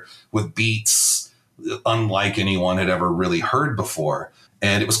together with beats unlike anyone had ever really heard before.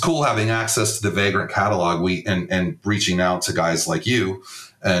 And it was cool having access to the Vagrant catalog and reaching out to guys like you.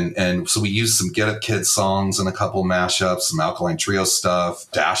 And so we used some Get Up Kids songs and a couple mashups, some Alkaline Trio stuff,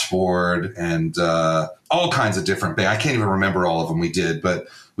 Dashboard, and all kinds of different bands. I can't even remember all of them we did, but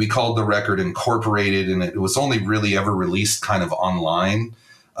we called the record Incorporated, and it was only really ever released kind of online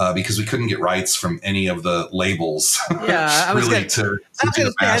because we couldn't get rights from any of the labels. Yeah, I was really gonna say,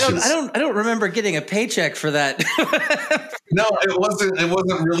 I don't remember getting a paycheck for that. No, it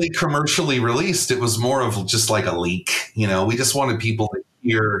wasn't really commercially released. It was more of just like a leak. You know, we just wanted people to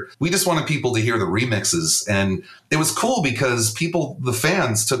hear the remixes. And it was cool because the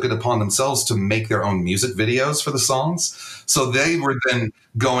fans took it upon themselves to make their own music videos for the songs. So they were then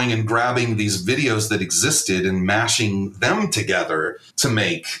going and grabbing these videos that existed and mashing them together to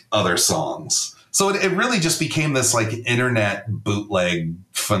make other songs. So it really just became this like internet bootleg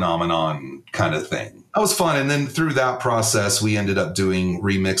phenomenon kind of thing. That was fun. And then through that process, we ended up doing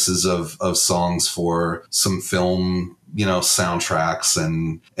remixes of songs for some film, soundtracks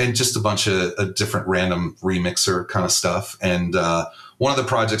and just a bunch of different random remixer kind of stuff. And one of the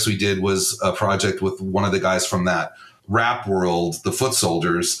projects we did was a project with one of the guys from that rap world, the Foot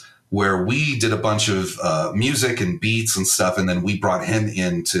Soldiers, where we did a bunch of music and beats and stuff, and then we brought him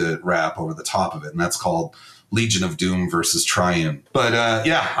in to rap over the top of it. And that's called Legion of Doom versus Triune. But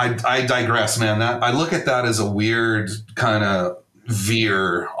I digress, man. I look at that as a weird kind of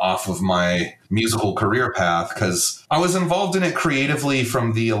veer off of my musical career path because I was involved in it creatively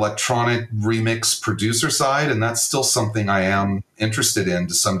from the electronic remix producer side, and that's still something I am interested in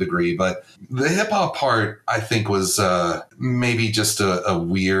to some degree. But the hip hop part, I think, was maybe just a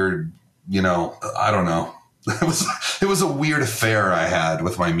weird, I don't know. It was a weird affair I had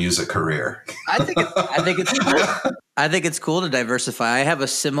with my music career. I think it's cool. I think it's cool to diversify. I have a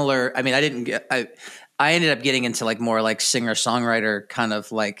similar. I mean, I ended up getting into like more like singer-songwriter kind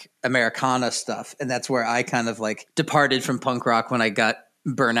of like Americana stuff. And that's where I kind of like departed from punk rock when I got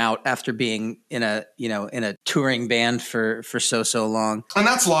burnt out after being in a touring band for so long. And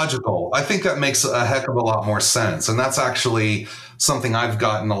that's logical. I think that makes a heck of a lot more sense. And that's actually something I've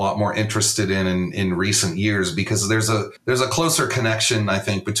gotten a lot more interested in recent years because there's a closer connection, I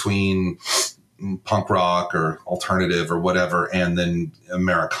think, between punk rock or alternative or whatever, and then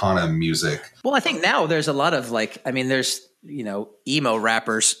Americana music. Well, I think now there's a lot of there's, emo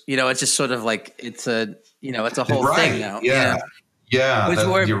rappers, it's just sort of like, it's a whole thing now. Yeah. Yeah.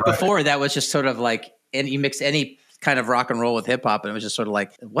 Before that was just sort of like, and you mix any kind of rock and roll with hip hop and it was just sort of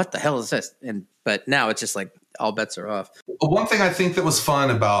like, what the hell is this? But now it's just like all bets are off. One thing I think that was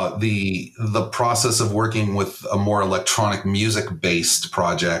fun about the process of working with a more electronic music based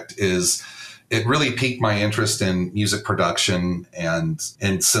project is it really piqued my interest in music production and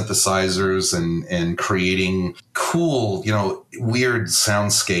synthesizers and creating cool, weird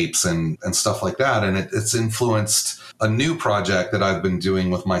soundscapes and stuff like that. And it's influenced a new project that I've been doing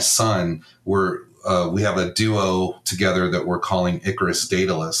with my son where we have a duo together that we're calling Icarus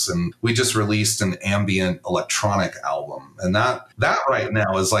Daedalus. And we just released an ambient electronic album. And that right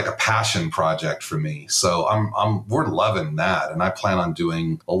now is like a passion project for me. So we're loving that. And I plan on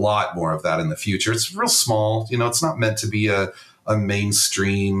doing a lot more of that in the future. It's real small. It's not meant to be a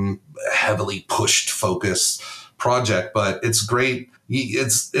mainstream, heavily pushed, focused project, but it's great.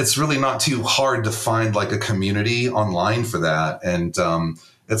 It's really not too hard to find like a community online for that. And,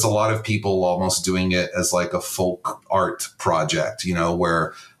 it's a lot of people almost doing it as like a folk art project,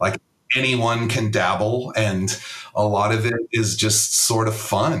 where like anyone can dabble and a lot of it is just sort of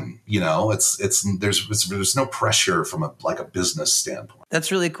fun. There's no pressure from a business standpoint.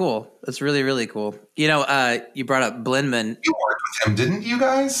 That's really cool. That's really, really cool. You brought up Blindman. You worked with him, didn't you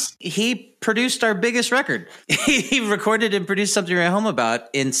guys? He produced our biggest record. He recorded and produced Something to Write Home About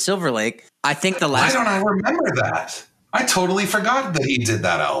in Silver Lake. I think the last. Why don't I remember that? I totally forgot that he did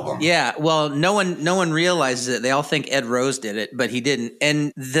that album. Yeah, well, no one realizes it. They all think Ed Rose did it, but he didn't.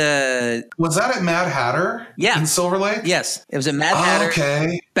 And was that at Mad Hatter? Yeah. In Silver Lake? Yes, it was at Mad Hatter.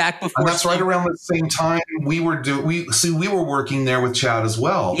 Okay. Back before. And that's right around the same time we were working there with Chad as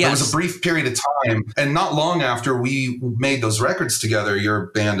well. Yes. There was a brief period of time, and not long after we made those records together, your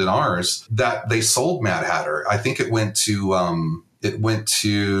band and ours, that they sold Mad Hatter. I think it went to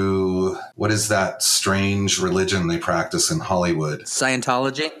what is that strange religion they practice in Hollywood?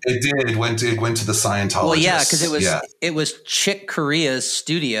 Scientology. It did. It went to the Scientologists. Well, yeah, because it was Chick Corea's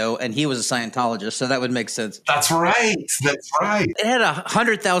studio, and he was a Scientologist, so that would make sense. That's right. It had a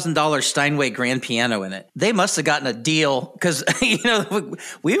 $100,000 Steinway grand piano in it. They must have gotten a deal because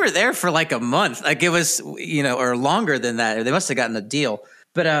we were there for like a month, like it was or longer than that. They must have gotten a deal,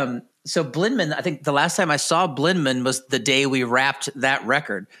 but So Blindman, I think the last time I saw Blindman was the day we wrapped that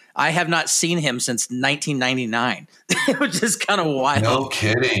record. I have not seen him since 1999, which is kind of wild. No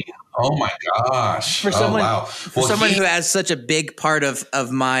kidding. Oh my gosh. For someone, wow. For someone who has such a big part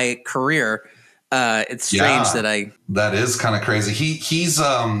of my career, it's strange that is kind of crazy. He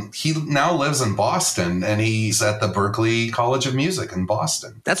now lives in Boston, and he's at the Berklee College of Music in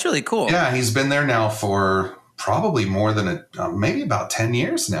Boston. That's really cool. Yeah, he's been there now for probably more than maybe about 10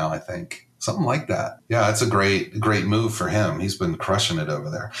 years now, I think. Something like that. Yeah, it's a great move for him. He's been crushing it over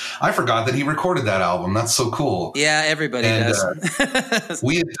there. I forgot that he recorded that album. That's so cool. Yeah, everybody does.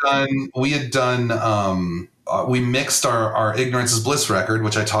 We mixed our Ignorance is Bliss record,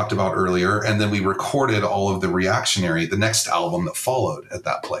 which I talked about earlier, and then we recorded all of the Reactionary, the next album that followed, at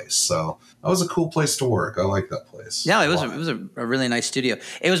that place. So that was a cool place to work. I like that place. Yeah, it was a really nice studio.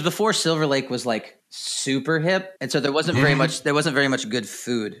 It was before Silver Lake was like super hip, and so there wasn't very much good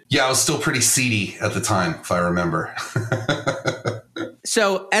food. Yeah, it was still pretty seedy at the time, if I remember.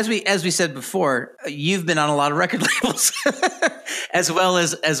 So as we said before, you've been on a lot of record labels, as well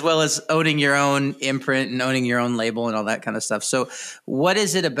as owning your own imprint and owning your own label and all that kind of stuff. So what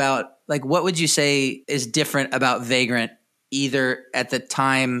is it about? Like, what would you say is different about Vagrant, either at the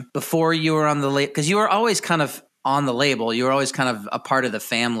time before you were on the label, because you were always kind of on the label, you were always kind of a part of the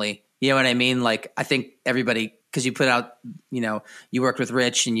family. You know what I mean? Like, I think everybody, because you put out, you worked with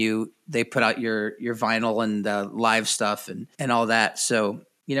Rich and they put out your vinyl and live stuff and all that. So,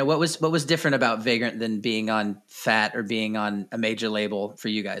 what was different about Vagrant than being on Fat or being on a major label for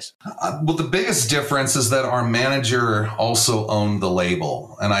you guys? Well, the biggest difference is that our manager also owned the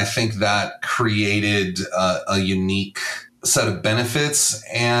label. And I think that created a unique set of benefits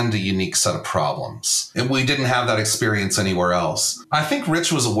and a unique set of problems. And we didn't have that experience anywhere else. I think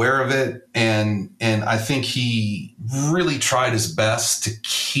Rich was aware of it, and I think he really tried his best to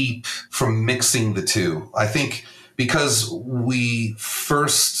keep from mixing the two. I think because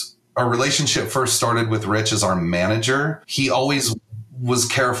our relationship first started with Rich as our manager, he always was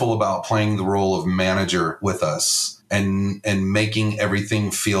careful about playing the role of manager with us. And making everything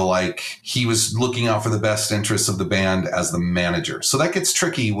feel like he was looking out for the best interests of the band as the manager. So that gets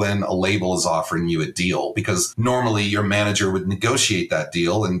tricky when a label is offering you a deal, because normally your manager would negotiate that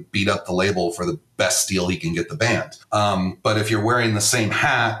deal and beat up the label for the best deal he can get the band. But if you're wearing the same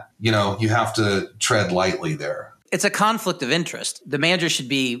hat, you have to tread lightly there. It's a conflict of interest. The manager should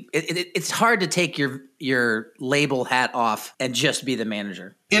be. It's hard to take your label hat off and just be the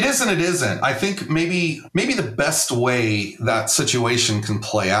manager. It is and it isn't. I think maybe the best way that situation can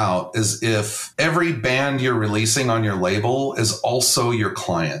play out is if every band you're releasing on your label is also your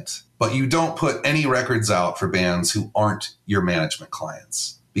client, but you don't put any records out for bands who aren't your management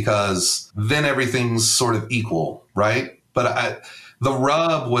clients, because then everything's sort of equal, right? But the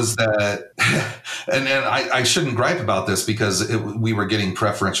rub was that, and I shouldn't gripe about this because we were getting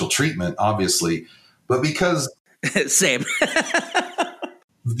preferential treatment, obviously, but because same.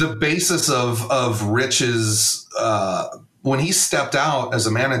 The basis of Rich's, when he stepped out as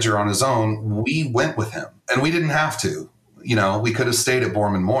a manager on his own, we went with him, and we didn't have to. We could have stayed at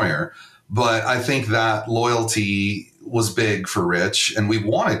Borman Moyer, but I think that loyalty was big for Rich, and we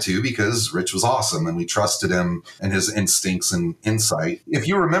wanted to because Rich was awesome and we trusted him and his instincts and insight. If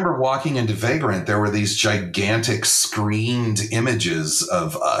you remember walking into Vagrant, there were these gigantic screened images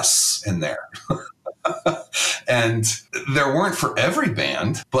of us in there. And there weren't for every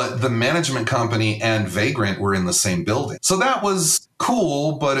band, but the management company and Vagrant were in the same building. So that was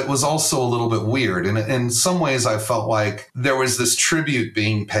cool, but it was also a little bit weird. And in some ways, I felt like there was this tribute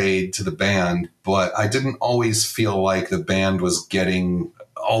being paid to the band, but I didn't always feel like the band was getting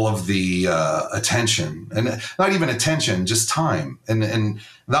all of the attention, and not even attention, just time. And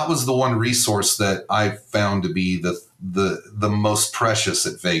that was the one resource that I found to be the most precious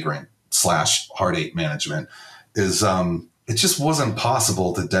at Vagrant / Hard 8 management, is it just wasn't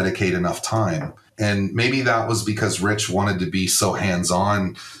possible to dedicate enough time. And maybe that was because Rich wanted to be so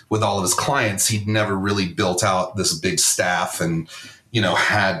hands-on with all of his clients. He'd never really built out this big staff and,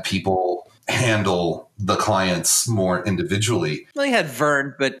 had people handle the clients more individually. Well, he had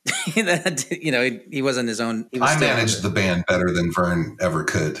Vern, but he wasn't his own. I managed the band better than Vern ever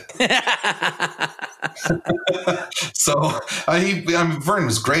could. So Vern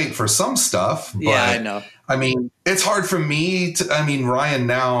was great for some stuff. But, yeah, I know. I mean, it's hard for me to. I mean, Ryan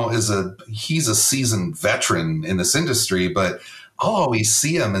now he's a seasoned veteran in this industry, but I'll always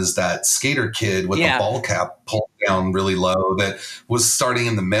see him as that skater kid with the ball cap pulled down really low that was starting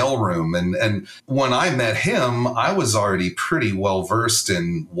in the mailroom. And when I met him, I was already pretty well versed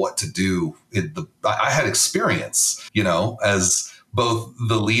in what to do. I had experience, as both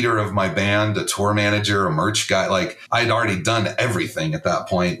the leader of my band, a tour manager, a merch guy. Like, I'd already done everything at that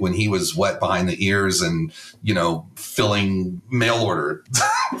point when he was wet behind the ears and, filling mail orders.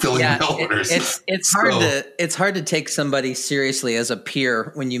 It's hard to take somebody seriously as a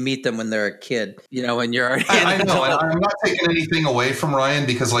peer when you meet them when they're a kid, when you're already. I know. And I'm not taking anything away from Ryan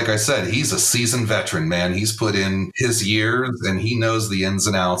because, like I said, he's a seasoned veteran, man. He's put in his years and he knows the ins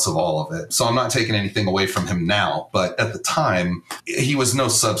and outs of all of it. So I'm not taking anything away from him now. But at the time, he was no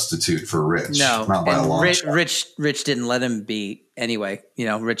substitute for Rich. No, not by a long shot. Rich didn't let him be anyway.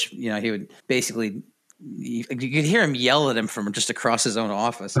 Rich, he would basically. You could hear him yell at him from just across his own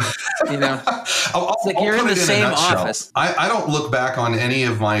office. It's like you're in the same office. I don't look back on any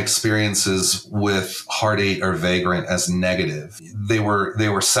of my experiences with Hard 8 or Vagrant as negative. They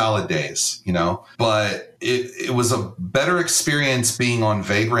were salad days, but it was a better experience being on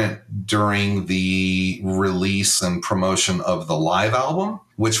Vagrant during the release and promotion of the live album,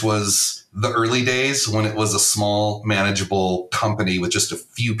 which was the early days when it was a small, manageable company with just a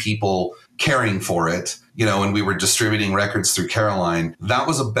few people caring for it, and we were distributing records through Caroline. That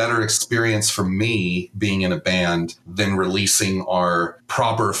was a better experience for me being in a band than releasing our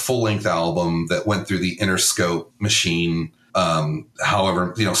proper full-length album that went through the Interscope machine.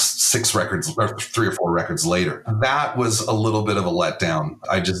 However, 6 records or 3 or 4 records later, that was a little bit of a letdown.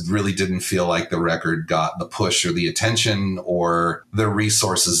 I just really didn't feel like the record got the push or the attention or the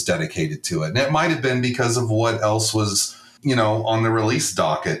resources dedicated to it. And it might have been because of what else was on the release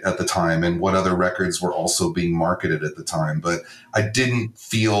docket at the time and what other records were also being marketed at the time. But I didn't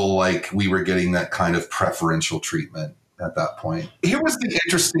feel like we were getting that kind of preferential treatment at that point. Here was the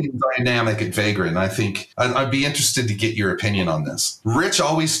interesting dynamic at Vagrant. I think I'd be interested to get your opinion on this. Rich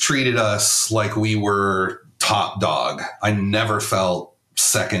always treated us like we were top dog. I never felt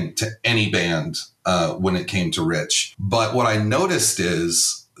second to any band when it came to Rich. But what I noticed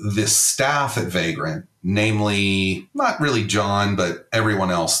is this staff at Vagrant, namely, not really John, but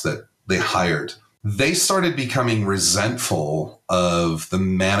everyone else that they hired, they started becoming resentful of the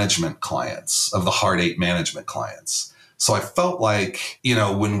management clients, of the Hard 8 management clients. So I felt like,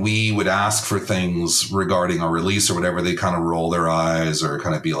 when we would ask for things regarding our release or whatever, they kind of roll their eyes or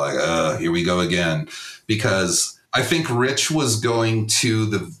kind of be like, here we go again. Because I think Rich was going to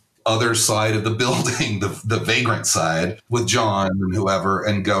the other side of the building, the Vagrant side, with John and whoever,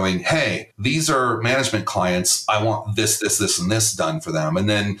 and going, hey, these are management clients. I want this, and this done for them. And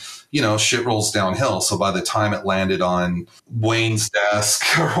then, shit rolls downhill. So by the time it landed on Wayne's desk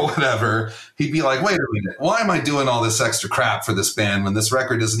or whatever, he'd be like, wait a minute, why am I doing all this extra crap for this band when this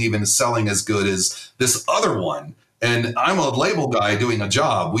record isn't even selling as good as this other one? And I'm a label guy doing a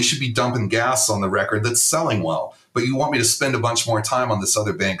job. We should be dumping gas on the record that's selling well. But you want me to spend a bunch more time on this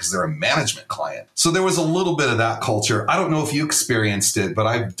other band because they're a management client. So there was a little bit of that culture. I don't know if you experienced it, but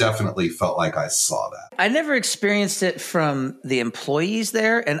I definitely felt like I saw that. I never experienced it from the employees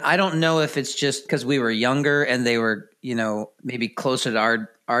there. And I don't know if it's just because we were younger and they were, maybe closer to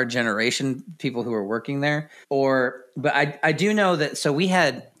our generation, people who were working there. But I do know that, so we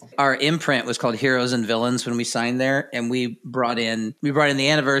had, our imprint was called Heroes and Villains when we signed there, and we brought in the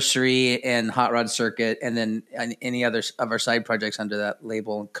Anniversary and Hot Rod Circuit, and then any other of our side projects under that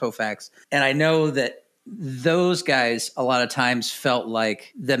label, Kofax. And I know that those guys a lot of times felt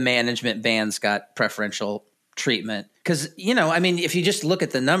like the management bands got preferential treatment because if you just look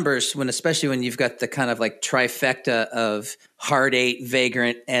at the numbers, especially when you've got the kind of like trifecta of Hard 8,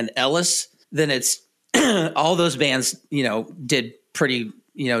 Vagrant, and Ellis, then it's all those bands did pretty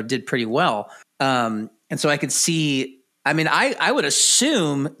well. And so I could see I mean, I would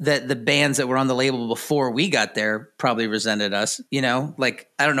assume that the bands that were on the label before we got there probably resented us, you know? Like,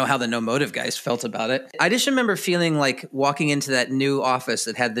 I don't know how the No Motive guys felt about it. I just remember feeling like walking into that new office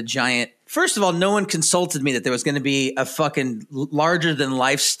that had the giant... First of all, no one consulted me that there was going to be a fucking larger than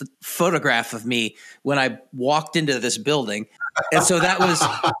life photograph of me when I walked into this building. And so that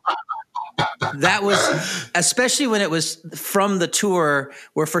was, especially when it was from the tour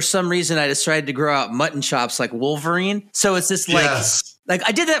where for some reason I decided to grow out mutton chops like Wolverine. So it's just like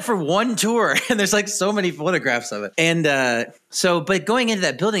I did that for one tour and there's like so many photographs of it. And but going into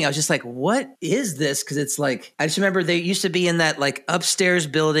that building, I was just like, what is this? Cause it's like, I just remember they used to be in that like upstairs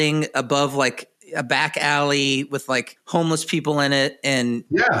building above like a back alley with like homeless people in it. And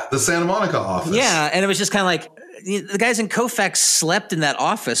the Santa Monica office. Yeah. And it was just kind of like, the guys in Koufax slept in that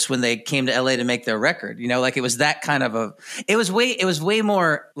office when they came to LA to make their record. You know, like it was that kind of it was way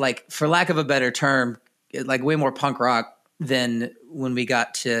more like, for lack of a better term, like way more punk rock than when we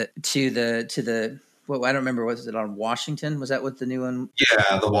got to the well, I don't remember, was it on Washington? Was that what the new one?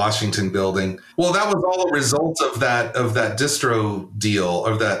 Yeah, the Washington building. Well, that was all a result of that distro deal,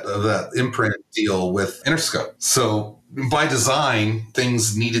 of that imprint deal with Interscope. So by design,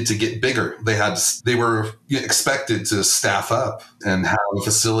 things needed to get bigger. They were expected to staff up and have a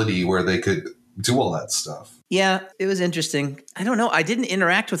facility where they could do all that stuff. Yeah, it was interesting. I don't know. I didn't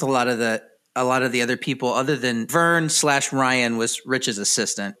interact with a lot of the other people other than Vern/Ryan was Rich's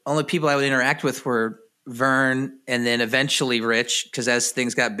assistant. Only people I would interact with were Vern and then eventually Rich, because as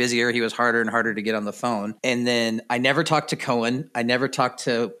things got busier, he was harder and harder to get on the phone. And then I never talked to Cohen. I never talked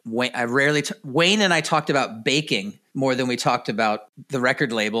to Wayne. Wayne and I talked about baking more than we talked about the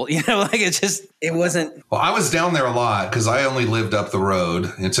record label. You know, like it wasn't. Well, I was down there a lot because I only lived up the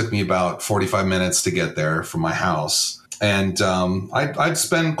road. It took me about 45 minutes to get there from my house. And I'd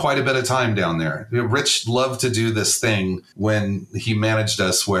spend quite a bit of time down there. You know, Rich loved to do this thing when he managed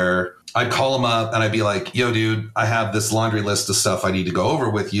us where I'd call him up and I'd be like, yo, dude, I have this laundry list of stuff I need to go over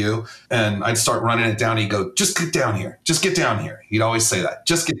with you. And I'd start running it down. He'd go, just get down here. Just get down here. He'd always say that.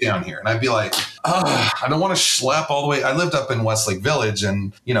 Just get down here. And I'd be like, I don't want to schlep all the way. I lived up in Westlake Village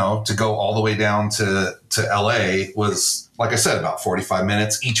and, you know, to go all the way down to LA was, like I said, about 45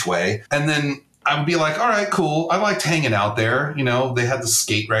 minutes each way. And then I would be like, all right, cool. I liked hanging out there. You know, they had the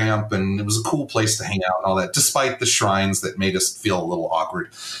skate ramp and it was a cool place to hang out and all that, despite the shrines that made us feel a little awkward.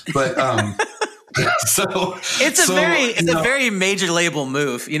 But it's a very major label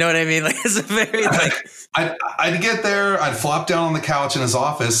move. You know what I mean? Like it's a very like I'd get there, I'd flop down on the couch in his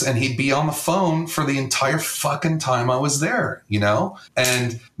office and he'd be on the phone for the entire fucking time I was there, you know?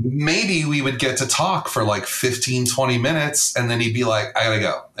 And maybe we would get to talk for like 15, 20 minutes and then he'd be like, I gotta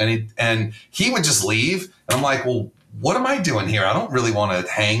go. And he would just leave. And I'm like, well, what am I doing here? I don't really want to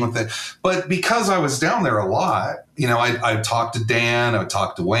hang with it. But because I was down there a lot, you know, I'd talk to Dan, I would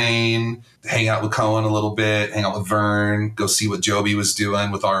talk to Wayne, hang out with Cohen a little bit, hang out with Vern, go see what Joby was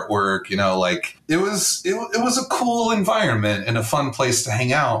doing with artwork, you know, like it was a cool environment and a fun place to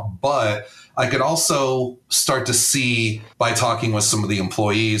hang out. But I could also start to see by talking with some of the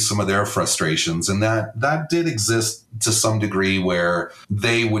employees, some of their frustrations. And that did exist to some degree where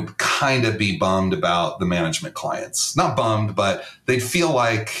they would kind of be bummed about the management clients. Not bummed, but they'd feel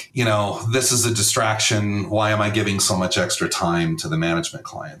like, you know, this is a distraction. Why am I giving so much extra time to the management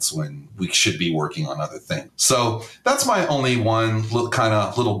clients when we should be working on other things? So that's my only one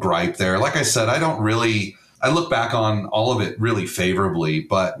little gripe there. Like I said, I look back on all of it really favorably,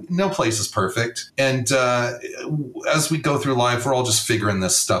 but no place is perfect. And as we go through life, we're all just figuring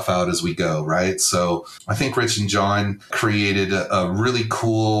this stuff out as we go, right? So I think Rich and John created a really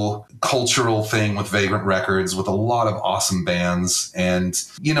cool cultural thing with Vagrant Records with a lot of awesome bands. And,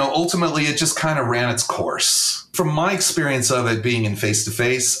 you know, ultimately it just kind of ran its course. From my experience of it being in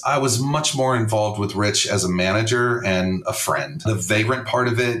Face-to-Face, I was much more involved with Rich as a manager and a friend. The Vagrant part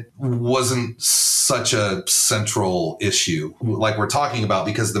of it wasn't such a central issue like we're talking about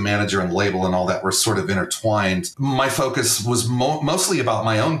because the manager and label and all that were sort of intertwined. My focus was mostly about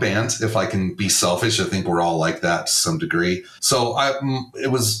my own band, if I can be selfish. I think we're all like that to some degree. So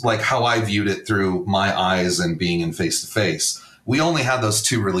it was like how I viewed it through my eyes and being in Face-to-Face. We only had those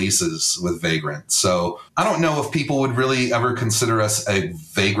 2 releases with Vagrant. So I don't know if people would really ever consider us a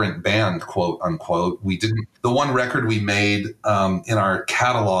Vagrant band, quote unquote. We didn't. The one record we made in our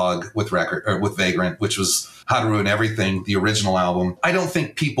catalog with Vagrant, which was How to Ruin Everything, the original album. I don't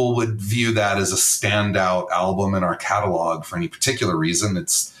think people would view that as a standout album in our catalog for any particular reason.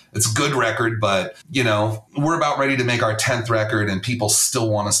 It's a good record, but, you know, we're about ready to make our 10th record and people still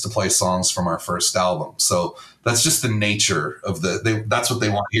want us to play songs from our first album. So that's just the nature of that's what they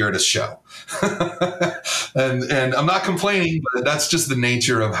want here at a show. and I'm not complaining, but that's just the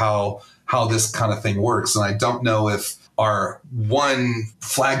nature of how this kind of thing works. And I don't know if our one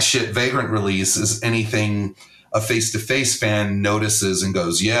flagship Vagrant release is anything a Face-to-Face fan notices and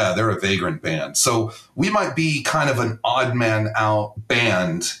goes, yeah, they're a Vagrant band. So we might be kind of an odd man out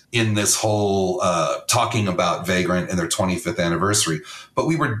band in this whole talking about Vagrant and their 25th anniversary. But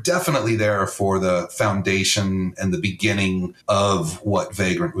we were definitely there for the foundation and the beginning of what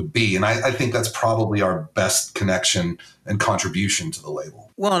Vagrant would be. And I think that's probably our best connection and contribution to the label.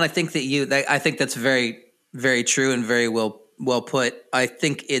 Well, and I think I think that's very, very true and very well put. I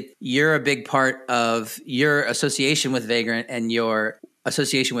think you're a big part of your association with Vagrant, and your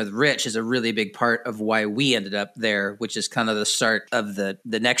association with Rich is a really big part of why we ended up there, which is kind of the start of the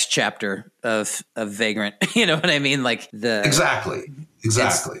next chapter of Vagrant. You know what I mean? Like exactly.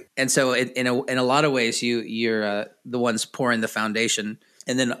 And so in a lot of ways, you're the ones pouring the foundation.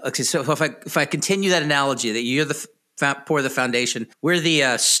 And then, okay, so if I continue that analogy, that you're pour the foundation, we're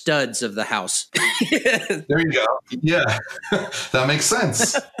the studs of the house. There you go. Yeah, that makes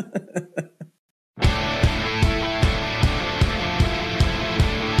sense.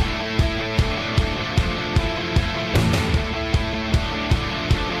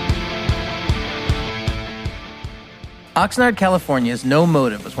 Oxnard, California's No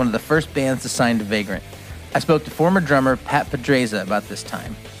Motive was one of the first bands to sign to Vagrant. I spoke to former drummer Pat Pedreza about this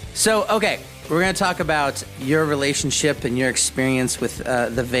time. So, okay, we're going to talk about your relationship and your experience with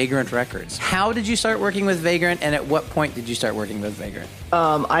the Vagrant records. How did you start working with Vagrant, and at what point did you start working with Vagrant?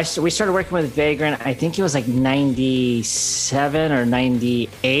 We started working with Vagrant, I think it was like 97 or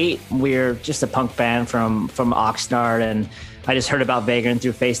 98. We were just a punk band from Oxnard, and I just heard about Vagrant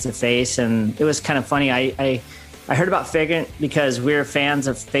through Face-to-Face, and it was kind of funny. I heard about Vagrant because we were fans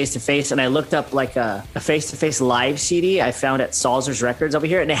of Face-to-Face, and I looked up like a Face-to-Face live CD I found at Salzer's Records over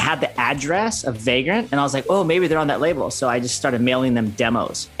here, and it had the address of Vagrant, and I was like, oh, maybe they're on that label. So I just started mailing them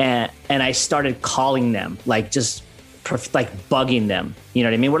demos, and I started calling them, like just bugging them. You know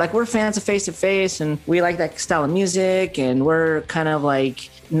what I mean? We're fans of Face-to-Face, and we like that style of music, and we're kind of like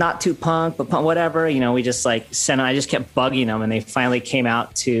not too punk, but punk, whatever. You know, we just I just kept bugging them, and they finally came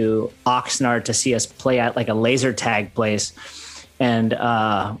out to Oxnard to see us play at like a laser tag place. And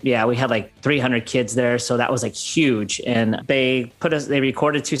we had like 300 kids there. So that was like huge. And they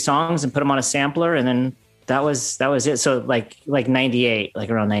recorded 2 songs and put them on a sampler. And then that was it. So like 98, like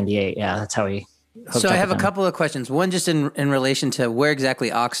around 98. Yeah, that's how we. So I have a couple of questions. One, just in relation to where exactly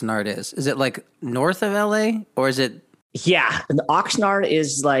Oxnard is. Is it like north of LA, or is it? Yeah, Oxnard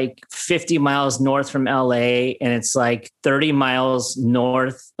is like 50 miles north from LA, and it's like 30 miles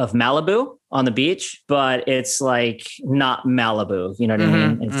north of Malibu on the beach, but it's like not Malibu. You know what I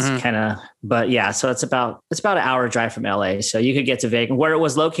mean? It's kind of, but yeah. So it's about an hour drive from LA. So you could get to Vegas, where it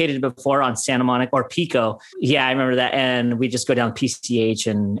was located before on Santa Monica or Pico. Yeah, I remember that. And we just go down PCH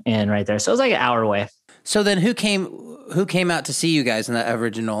and right there. So it was like an hour away. So then who came out to see you guys in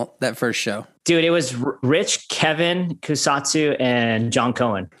that first show? Dude, it was Rich, Kevin, Kusatsu, and John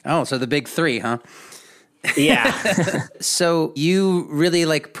Cohen. Oh, so the big 3, huh? Yeah. So you really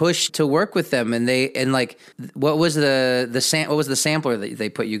like pushed to work with them, and what was the sampler that they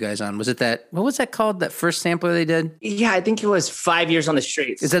put you guys on? Was it what was that called? That first sampler they did? Yeah, I think it was 5 Years on the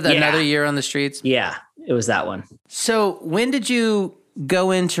Streets. Is that another year on the streets? Yeah, it was that one. So when did you go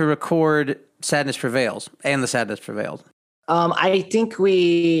in to record Sadness Prevails and The Sadness Prevailed? I think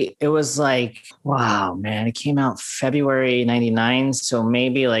it was like, wow, man, it came out February 99. So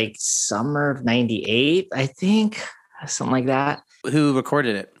maybe like summer of 98, I think, something like that. Who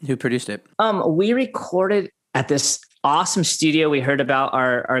recorded it? Who produced it? We recorded at this awesome studio we heard about.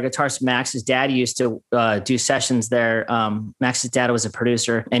 Our guitarist Max's dad used to do sessions there. Max's dad was a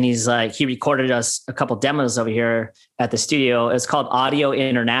producer, and he recorded us a couple demos over here at the studio. It's called Audio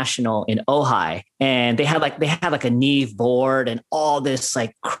International in Ojai, and they had like a Neve board and all this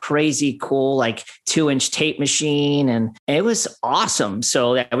like crazy cool like 2-inch tape machine, and it was awesome.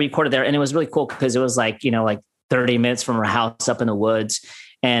 So I recorded there, and it was really cool because it was like, you know, like 30 minutes from our house up in the woods.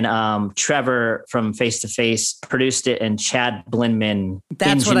 And Trevor from Face-to-Face produced it, and Chad Blinman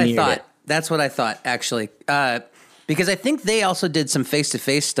engineered it. That's what I thought, actually. Because I think they also did some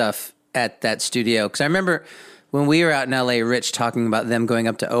Face-to-Face stuff at that studio. Because I remember when we were out in LA, Rich talking about them going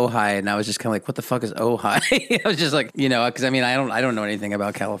up to Ojai, and I was just kind of like, what the fuck is Ojai? I was just like, because I mean, I don't know anything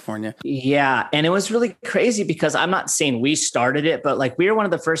about California. Yeah. And it was really crazy because I'm not saying we started it, but like we were one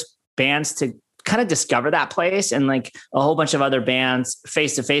of the first bands to kind of discover that place, and like a whole bunch of other bands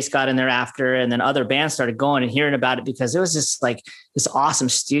Face to Face got in there after, and then other bands started going and hearing about it because it was just like this awesome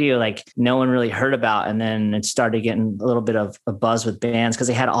studio like no one really heard about. And then it started getting a little bit of a buzz with bands because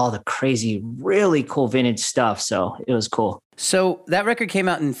they had all the crazy, really cool vintage stuff. So it was cool. So that record came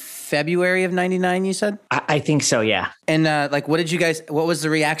out in February of 99, you said? I think so, yeah. And like, what was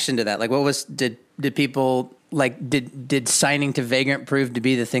the reaction to that? Like, did people like, did signing to Vagrant prove to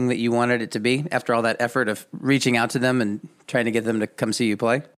be the thing that you wanted it to be after all that effort of reaching out to them and trying to get them to come see you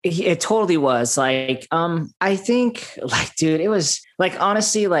play? It totally was. Like, I think, like, dude, it was like,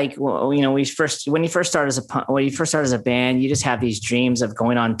 honestly, like, when you first started as a band, you just have these dreams of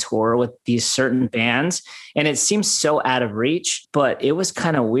going on tour with these certain bands, and it seems so out of reach. But it was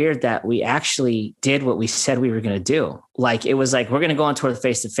kind of weird that we actually did what we said we were going to do. Like, it was like, we're going to go on tour with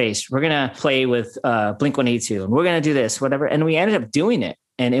Face to Face. We're going to play with Blink-182, and we're going to do this, whatever. And we ended up doing it.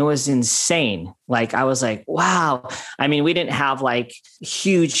 And it was insane. Like, I was like, wow. I mean, we didn't have like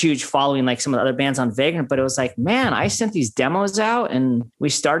huge following like some of the other bands on Vagrant, but it was like, man, I sent these demos out and we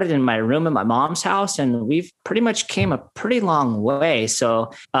started in my room at my mom's house, and we've pretty much came a pretty long way.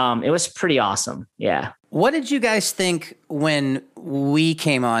 So it was pretty awesome. Yeah. What did you guys think when we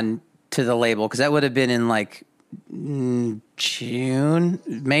came on to the label? Because that would have been in like May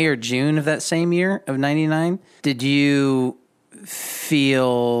or June of that same year of 99. Did you feel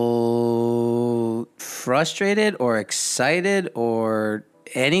frustrated or excited or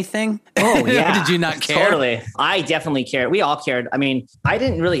anything? Oh, yeah. Did you not care? Totally. I definitely cared. We all cared. I mean, I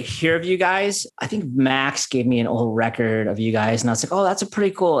didn't really hear of you guys. I think Max gave me an old record of you guys, and I was like, oh, that's a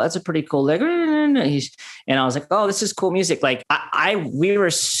pretty cool like, and I was like, oh, this is cool music. Like, we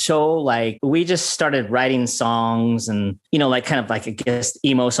were so like, we just started writing songs and, like kind of like, I guess,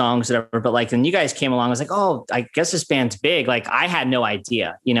 emo songs, whatever. But like, then you guys came along, I was like, oh, I guess this band's big. Like, I had no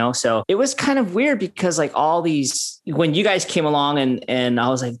idea, so it was kind of weird because like all these, when you guys came along and I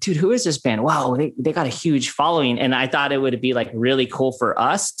was like, dude, who is this band? Wow, they got a huge following. And I thought it would be like really cool for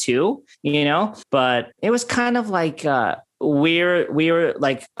us too, but it was kind of like, we were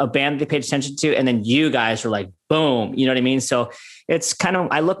like a band they paid attention to, and then you guys were like, boom, you know what I mean? So it's kind of,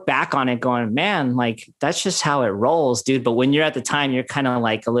 I look back on it going, man, like that's just how it rolls, dude. But when you're at the time, you're kind of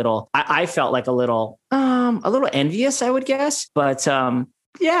like I felt like a little envious, I would guess. But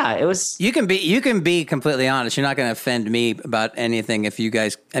yeah, it was. You can be completely honest. You're not going to offend me about anything if you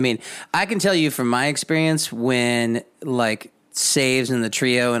guys. I mean, I can tell you from my experience when like Saves and the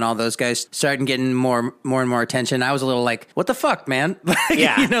Trio and all those guys started getting more and more attention. I was a little like, what the fuck, man?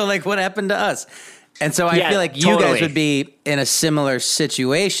 Yeah. Like what happened to us? And so I feel like you guys would be in a similar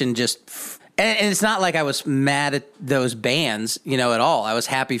situation. And it's not like I was mad at those bands, at all. I was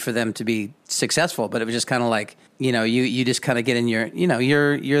happy for them to be successful, but it was just kind of like, you just kind of get in your,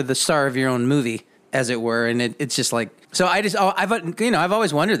 you're the star of your own movie, as it were. And it's just like, so I've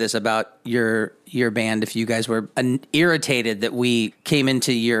always wondered this about your band, if you guys were irritated that we came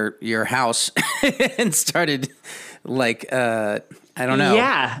into your house and started like, I don't know.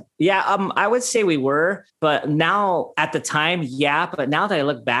 Yeah. I would say we were, but now at the time, yeah. But now that I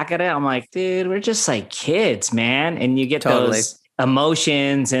look back at it, I'm like, dude, we're just like kids, man. And you get those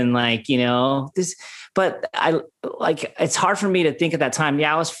emotions and like, this. But I like, it's hard for me to think at that time.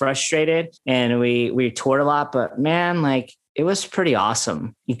 Yeah, I was frustrated and we toured a lot, but man, like it was pretty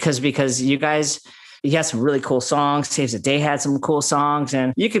awesome because you guys, you had some really cool songs. Saves the Day had some cool songs,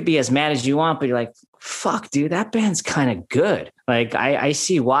 and you could be as mad as you want, but you're like, fuck, dude, that band's kind of good. Like, I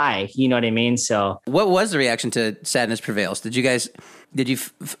see why, you know what I mean? So what was the reaction to Sadness Prevails? Did you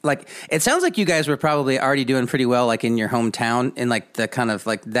like, it sounds like you guys were probably already doing pretty well, like in your hometown, in like the kind of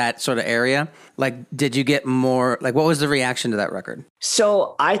like that sort of area. Like, did you get more, like, what was the reaction to that record?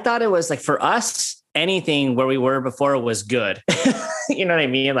 So I thought it was like, for us, anything where we were before was good. You know what I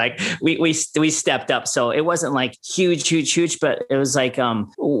mean? Like we stepped up. So it wasn't like huge, but it was like,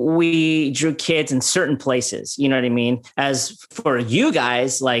 we drew kids in certain places, you know what I mean? As for you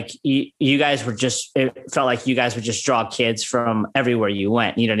guys, like you guys were it felt like you guys would just draw kids from everywhere you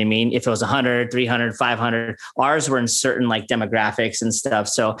went. You know what I mean? If it was 100, 300, 500, ours were in certain like demographics and stuff.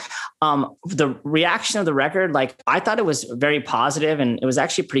 So, the reaction of the record, like I thought it was very positive, and it was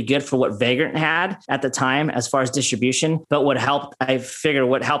actually pretty good for what Vagrant had at the time as far as distribution. But I figured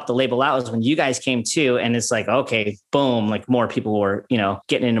what helped the label out was when you guys came too, and it's like, okay, boom, like more people were,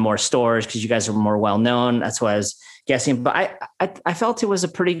 getting into more stores because you guys are more well known. That's why guessing. But I felt it was a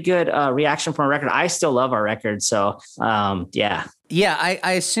pretty good reaction from our record. I still love our record. So, yeah. Yeah,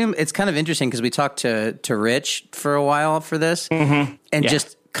 I assume it's kind of interesting because we talked to Rich for a while for this, and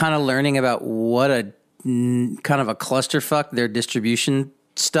just kind of learning about what a kind of a clusterfuck their distribution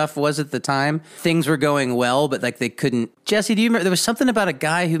stuff was at the time. Things were going well, but like they couldn't. Jesse, do you remember there was something about a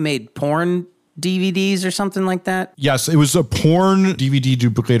guy who made porn DVDs or something like that? Yes, it was a porn DVD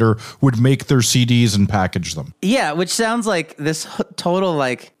duplicator would make their CDs and package them. Yeah, which sounds like this total,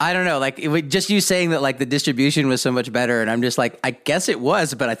 like, I don't know, like just you saying that like the distribution was so much better, and I'm just like, I guess it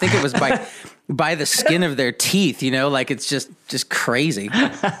was, but I think it was by the skin of their teeth, you know, like it's just crazy.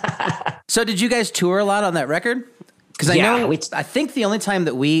 So did you guys tour a lot on that record? Because I think the only time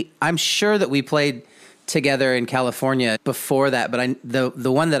that I'm sure that we played together in California before that, but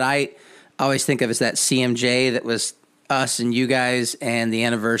the one that I always think of is that CMJ that was us and you guys and the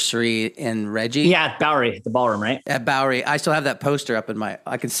Anniversary and Reggie. Yeah, at Bowery, the ballroom, right? At Bowery. I still have that poster up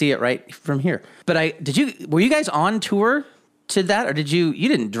I can see it right from here. But were you guys on tour to that, or you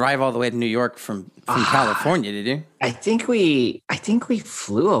didn't drive all the way to New York from California, did you? I think we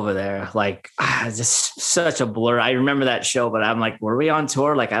flew over there. Like, just such a blur. I remember that show, but I'm like, were we on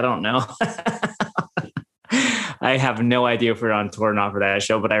tour? Like, I don't know. I have no idea if we were on tour or not for that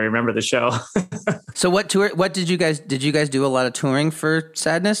show, but I remember the show. So what did you guys do a lot of touring for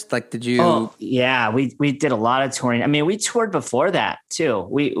Sadness? Like, did you? Oh, yeah, we did a lot of touring. I mean, we toured before that too.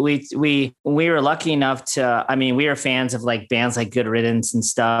 We were lucky enough to, I mean, we were fans of like bands like Good Riddance and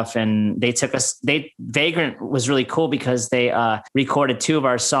stuff. And Vagrant was really cool because they recorded 2 of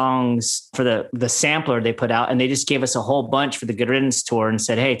our songs for the sampler they put out. And they just gave us a whole bunch for the Good Riddance tour and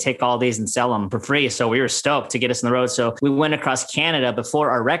said, hey, take all these and sell them for free. So we were stoked to get us on the road. So we went across Canada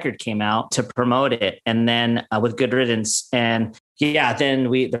before our record came out to promote it. And then with Good Riddance, and then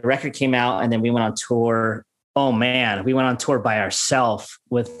the record came out, and then we went on tour. Oh man, we went on tour by ourselves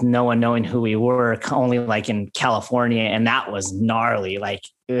with no one knowing who we were, only like in California. And that was gnarly. Like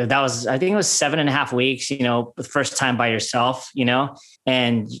I think it was 7.5 weeks, you know, the first time by yourself, you know,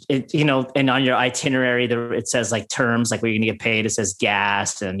 and it, you know, and on your itinerary, it says like terms, like where you're gonna get paid. It says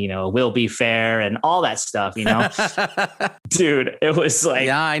gas and, you know, will be fair and all that stuff, you know, dude, it was like,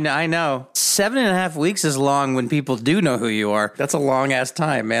 yeah, I know. 7.5 weeks is long when people do know who you are. That's a long ass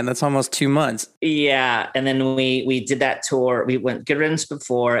time, man. That's almost 2 months. Yeah. And then we did that tour. We went Good Riddance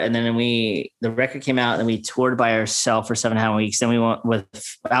before, and then the record came out and we toured by ourselves for 7.5 weeks. Then we went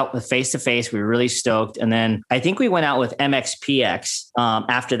out with Face to Face. We were really stoked. And then I think we went out with MXPX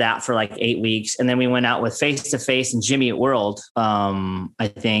after that for like 8 weeks. And then we went out with Face to Face and Jimmy Eat World. I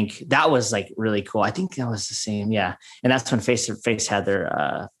think that was like really cool. I think that was the same. Yeah. And that's when Face to Face had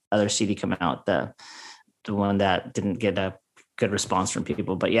their other CD come out, the one that didn't get a good response from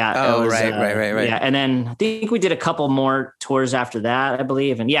people, but yeah. Oh, right. Yeah. And then I think we did a couple more tours after that, I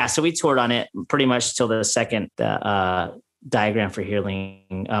believe. And yeah, so we toured on it pretty much till the second, Diagram for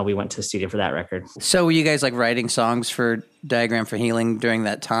Healing. We went to the studio for that record. So were you guys like writing songs for Diagram for Healing during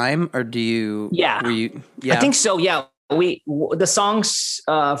that time, or do you? Yeah. I think so. Yeah. The songs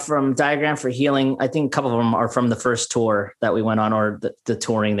from Diagram for Healing, I think a couple of them are from the first tour that we went on, or the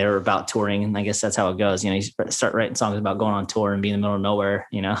touring. They were about touring, and I guess that's how it goes. You know, you start writing songs about going on tour and being in the middle of nowhere,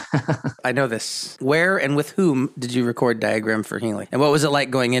 you know. I know this. Where and with whom did you record Diagram for Healing? And what was it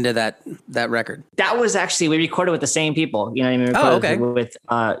like going into that record? That was actually, we recorded with the same people. You know what I mean? We recorded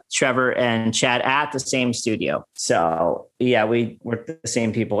with Trevor and Chad at the same studio. So yeah, we were the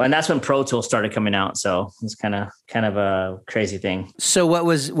same people. And that's when Pro Tools started coming out. So it was kind of a crazy thing. So what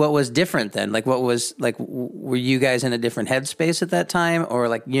was different then? Like were you guys in a different headspace at that time? Or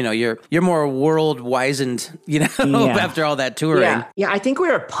like, you know, you're more world wizened, you know, after all that touring. Yeah. I think we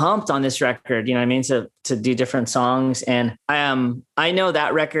were pumped on this record, you know what I mean? To do different songs. And I know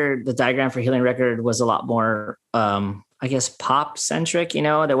that record, the Diagram for Healing record, was a lot more, I guess, pop centric, you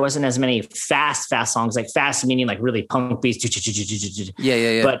know. There wasn't as many fast songs, like fast meaning like really punk beats.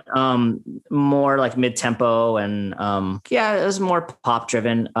 Yeah. But more like mid tempo and it was more pop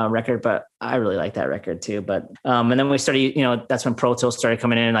driven record. But I really like that record too. But and then we started, you know, that's when Pro Tools started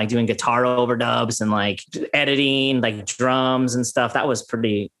coming in and like doing guitar overdubs and like editing like drums and stuff. That was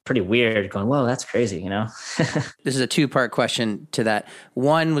pretty weird. Going, whoa, that's crazy, you know. This is a 2-part question to that.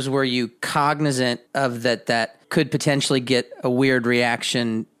 One was, were you cognizant of that could potentially get a weird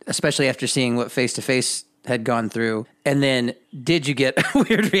reaction, especially after seeing what Face to Face had gone through? And then did you get a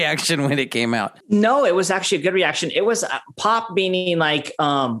weird reaction when it came out? No, it was actually a good reaction. It was pop, meaning like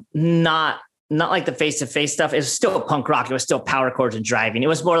not not like the face-to-face stuff. It was still punk rock. It was still power chords and driving. It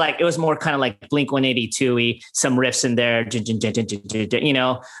was more kind of like Blink-182-y, some riffs in there, you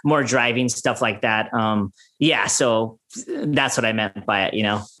know, more driving stuff like that. Yeah. So that's what I meant by it, you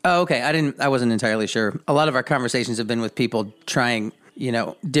know? Oh, okay. I wasn't entirely sure. A lot of our conversations have been with people trying, you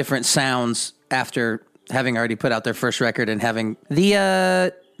know, different sounds after having already put out their first record and having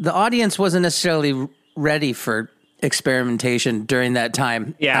the audience wasn't necessarily ready for experimentation during that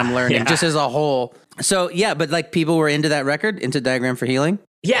time. Yeah, I'm learning just as a whole. So yeah, but like people were into that record, into Diagram for Healing.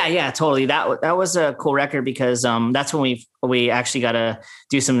 Yeah, totally. That was a cool record because that's when we actually got to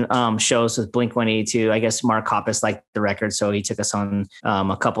do some shows with Blink-182. I guess Mark Hoppus liked the record, so he took us on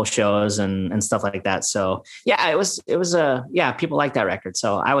a couple shows and stuff like that. So yeah, it was people like that record.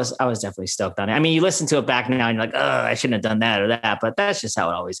 So I was definitely stoked on it. I mean, you listen to it back now and you're like, oh, I shouldn't have done that or that, but that's just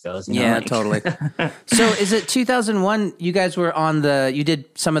how it always goes. You know? Yeah, totally. So is it 2001? You guys were you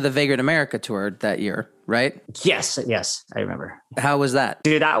did some of the Vagrant America tour that year, right? Yes, I remember. How was that?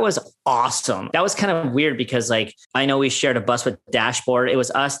 Dude, that was awesome. That was kind of weird because like, I know we shared a bus with Dashboard. It was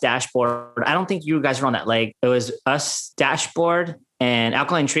us, Dashboard. I don't think you guys were on that leg. It was us, Dashboard, and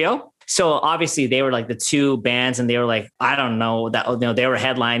Alkaline Trio. So obviously they were like the two bands and they were like, I don't know that, you know, they were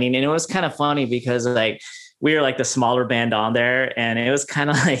headlining. And it was kind of funny because like, we were like the smaller band on there. And it was kind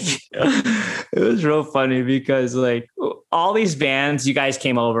of like, it was real funny because like all these bands, you guys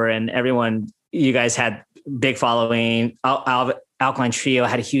came over and you guys had big following. Alkaline Trio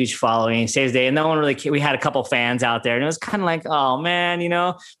had a huge following. Saves Day, and no one really. We had a couple fans out there, and it was kind of like, oh man, you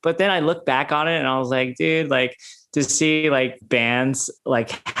know. But then I look back on it, and I was like, dude, like to see like bands,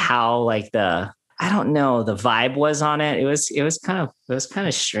 like how like the vibe was on it. It was kind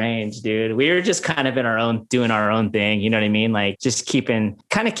of strange, dude. We were just kind of doing our own thing. You know what I mean? Like just keeping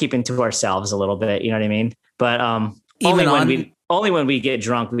to ourselves a little bit. You know what I mean? But only when we get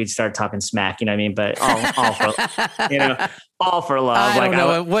drunk, we'd start talking smack, you know what I mean? But all for, you know, all for love. I don't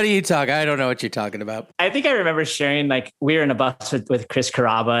know. What are you talking? I don't know what you're talking about. I think I remember sharing, like, we were in a bus with Chris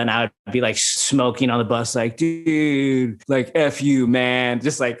Carrabba, and I would be like smoking on the bus, like, dude, like, F you, man.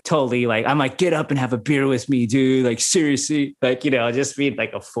 Just like totally like, I'm like, get up and have a beer with me, dude. Like, seriously, like, you know, just being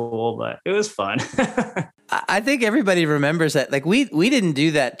like a fool, but it was fun. I think everybody remembers that. Like we didn't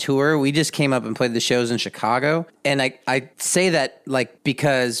do that tour. We just came up and played the shows in Chicago. And I say that like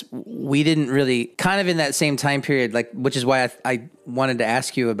because we didn't really kind of in that same time period, like, which is why I wanted to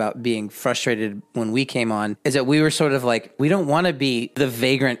ask you about being frustrated when we came on, is that we were sort of like, we don't want to be the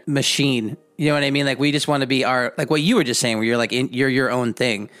Vagrant machine. You know what I mean? Like we just want to be like what you were just saying, where you're like, you're your own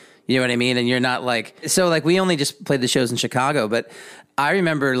thing. You know what I mean? And you're not like, so like we only just played the shows in Chicago, but I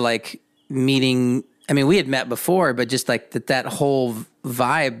remember like meeting, I mean, we had met before, but just like that whole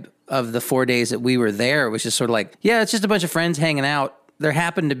vibe of the 4 days that we were there was just sort of like, yeah, it's just a bunch of friends hanging out. There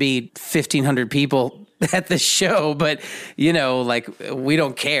happened to be 1,500 people at the show, but you know, like we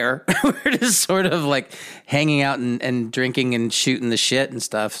don't care. We're just sort of like hanging out and drinking and shooting the shit and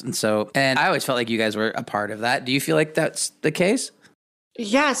stuff. And I always felt like you guys were a part of that. Do you feel like that's the case?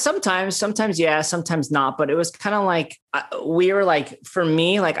 Yeah, sometimes yeah, sometimes not. But it was kind of like we were like, for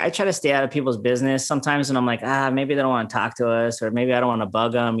me, like I try to stay out of people's business sometimes, and I'm like, maybe they don't want to talk to us, or maybe I don't want to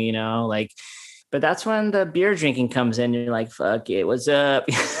bug them, you know, like. But that's when the beer drinking comes in. You're like, fuck it, what's up?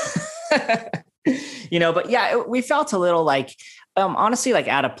 You know. But yeah, we felt a little like, honestly, like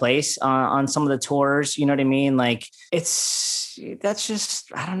out of place on some of the tours. You know what I mean? Like that's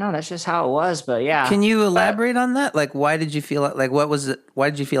just, I don't know. That's just how it was. But yeah. Can you elaborate on that? Like, why did you feel like, what was it? Why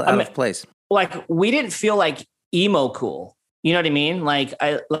did you feel out of place? Like, we didn't feel like emo cool. You know what I mean? Like,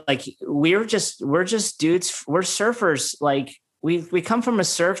 we're just dudes. We're surfers. Like we come from a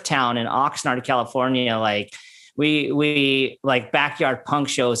surf town in Oxnard, California. Like we like backyard punk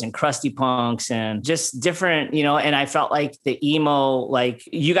shows and crusty punks and just different, you know. And I felt like the emo, like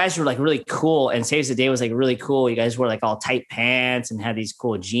you guys were like really cool, and Saves the Day was like really cool. You guys wore like all tight pants and had these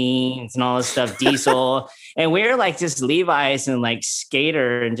cool jeans and all this stuff, Diesel. And we were like just Levi's and like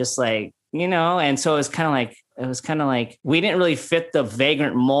skater and just like, you know. And so it was kind of like we didn't really fit the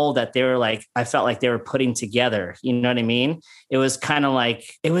Vagrant mold that they were like, I felt like they were putting together. You know what I mean? It was kind of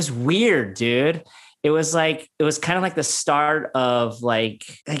like, it was weird, dude. It was kind of like the start of like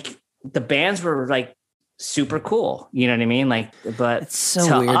the bands were like super cool. You know what I mean? Like, but it's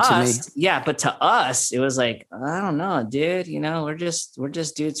so weird to me. Yeah. But to us, it was like, I don't know, dude, you know, we're just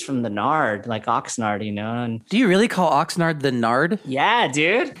dudes from the Nard, like Oxnard, you know. And do you really call Oxnard the Nard? Yeah,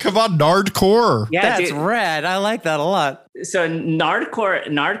 dude. Come on, Nardcore. Yeah, that's dude. Rad. I like that a lot. So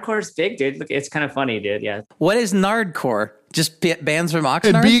Nardcore's big, dude. Look, it's kind of funny, dude. Yeah. What is Nardcore? Just bands from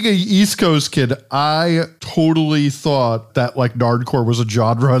Oxnard? And being an East Coast kid, I totally thought that like Nardcore was a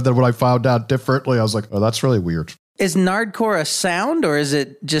genre. Then when I found out differently, I was like, oh, that's really weird. Is Nardcore a sound or is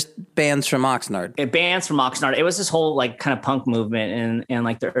it just bands from Oxnard? Bands from Oxnard. It was this whole like kind of punk movement in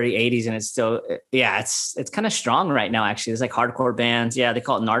like the early 80s. And it's still, it's kind of strong right now, actually. There's like hardcore bands. Yeah, they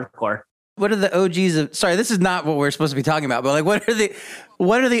call it Nardcore. What are the OGs of, sorry, this is not what we're supposed to be talking about, but like what are the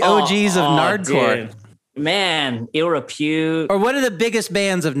OGs of Nardcore? Dude. Man, Ill Repute. Or what are the biggest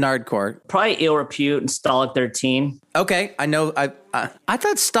bands of Nardcore? Probably Ill Repute and Stalag 13. Okay, I know. I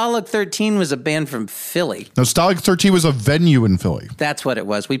thought Stalag 13 was a band from Philly. No, Stalag 13 was a venue in Philly. That's what it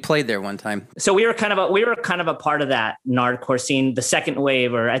was. We played there one time. So we were kind of a part of that Nardcore scene, the second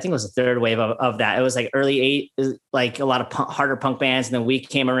wave, or I think it was the third wave of that. It was like early like a lot of harder punk bands, and then we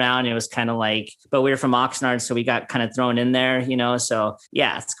came around. And it was kind of like, but we were from Oxnard, so we got kind of thrown in there, you know. So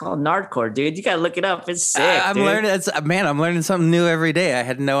yeah, it's called Nardcore, dude. You gotta look it up. It's sick. I'm learning. I'm learning something new every day. I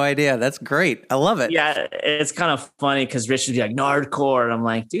had no idea. That's great. I love it. Yeah, it's kind of funny because Rich would be like Nardcore, and I'm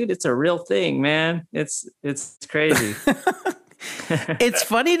like, dude, it's a real thing, man. It's crazy. It's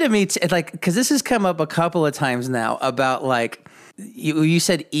funny to me, like, because this has come up a couple of times now about like you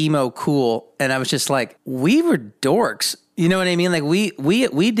said emo cool, and I was just like, we were dorks. You know what I mean? Like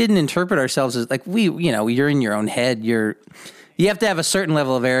we didn't interpret ourselves as like you're in your own head. You have to have a certain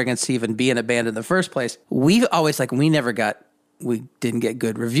level of arrogance to even be in a band in the first place. We've always like we didn't get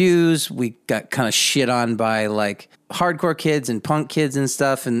good reviews. We got kind of shit on by like hardcore kids and punk kids and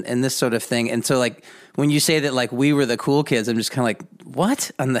stuff and this sort of thing. And so like when you say that like we were the cool kids, I'm just kind of like, what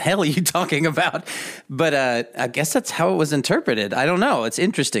in the hell are you talking about? But I guess that's how it was interpreted. I don't know. It's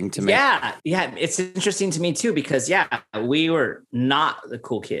interesting to me. Yeah. It's interesting to me too, because we were not the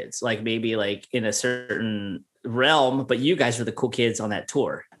cool kids, like maybe like in a realm, realm, but you guys were the cool kids on that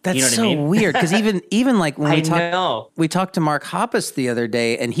tour. That's you know so what I mean? weird. Because even like when we talked to Mark Hoppus the other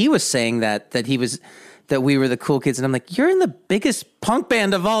day, and he was saying that we were the cool kids, and I'm like, you're in the biggest punk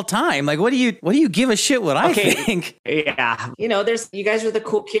band of all time. Like, what do you give a shit what I think? Yeah, you guys were the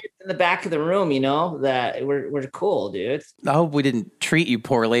cool kids in the back of the room. That we're cool, dude. I hope we didn't treat you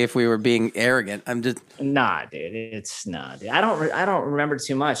poorly if we were being arrogant. I'm just dude. It's not. Dude. I don't remember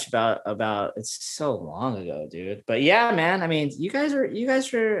too much about. It's so long ago, dude. But yeah, man. I mean, you guys are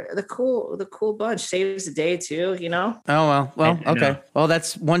the cool bunch. Saves the day too. Oh well. Okay. Well,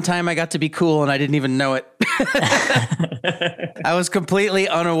 that's one time I got to be cool and I didn't even know it. I was completely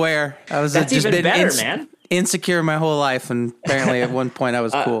unaware. I was That's just even been better, man. Insecure my whole life, and apparently at one point I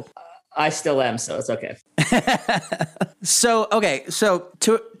was cool. I still am, so it's okay. So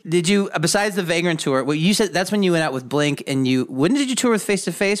did you, besides the Vagrant tour, well, you said that's when you went out with Blink, and when did you tour with Face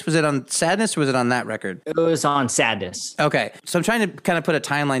to Face? Was it on Sadness or was it on that record? It was on Sadness. Okay. So I'm trying to kind of put a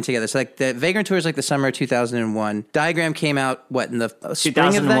timeline together. So like the Vagrant tour is like the summer of 2001. Diagram came out, in the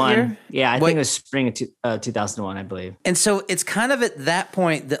spring of that year? Yeah, I think it was spring of 2001, I believe. And so it's kind of at that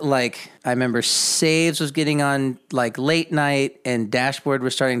point that like, I remember Saves was getting on like late night and Dashboard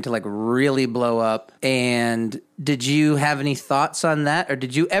was starting to like really blow up. And did you have any thoughts on that? Or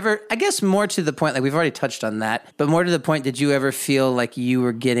did you ever, I guess more to the point, like we've already touched on that, but more to the point, did you ever feel like you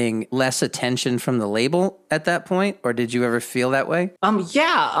were getting less attention from the label at that point? Or did you ever feel that way?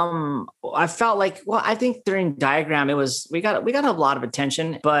 I felt like, I think during Diagram, we got a lot of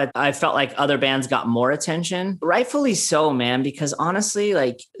attention, but I felt like other bands got more attention. Rightfully so, man, because honestly,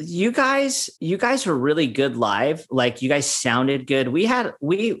 like you guys were really good live. Like you guys sounded good. We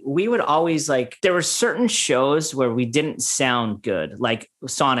would always like, there were certain shows where we didn't sound good, like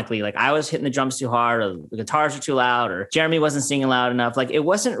sonically, like I was hitting the drums too hard or the guitars were too loud or Jeremy wasn't singing loud enough. Like it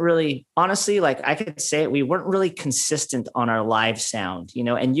wasn't really, honestly, like I could say it, we weren't really consistent on our live sound,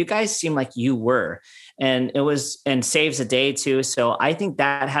 and you guys seemed like you were, and Saves the Day too. So I think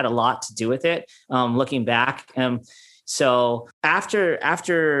that had a lot to do with it. Looking back. So after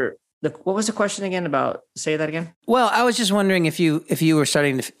what was the question again about? Say that again. Well, I was just wondering if you were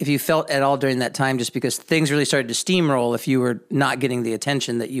if you felt at all during that time, just because things really started to steamroll, if you were not getting the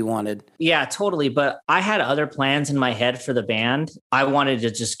attention that you wanted. Yeah, totally. But I had other plans in my head for the band. I wanted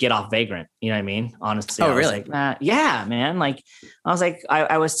to just get off Vagrant. You know what I mean? Honestly. Oh, really? Like, yeah, man. Like, I was like,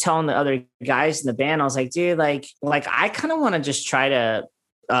 I was telling the other guys in the band, I was like, dude, like I kind of want to just try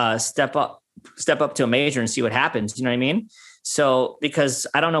to step up to a major and see what happens. You know what I mean? So, because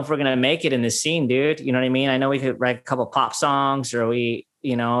I don't know if we're going to make it in this scene, dude, you know what I mean? I know we could write a couple pop songs or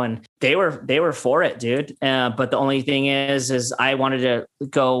and they were for it, dude. But the only thing is I wanted to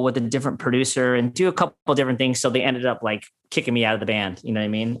go with a different producer and do a couple different things. So they ended up like kicking me out of the band, you know what I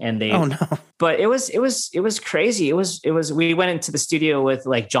mean? And oh no, but it was crazy. It was, we went into the studio with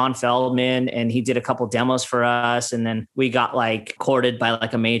like John Feldman and he did a couple demos for us. And then we got like courted by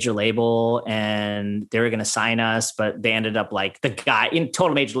like a major label and they were going to sign us, but they ended up like the guy in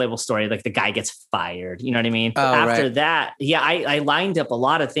total major label story, like the guy gets fired, you know what I mean? Oh, after right. that, yeah, I lined up a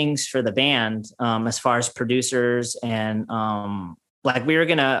lot of things for the band, as far as producers and, like we were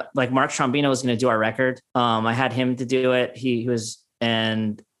gonna, like Mark Trombino was gonna do our record. I had him to do it. He was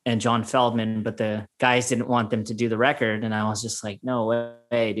and John Feldman, but the guys didn't want them to do the record, and I was just like, no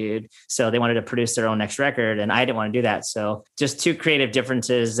way, dude. So they wanted to produce their own next record, and I didn't want to do that. So just two creative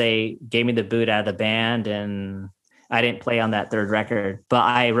differences. They gave me the boot out of the band, and I didn't play on that third record. But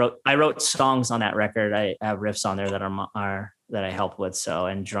I wrote songs on that record. I have riffs on there that are that I helped with. So,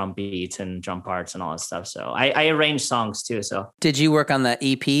 and drum beats and drum parts and all that stuff. So I arranged songs too. So did you work on that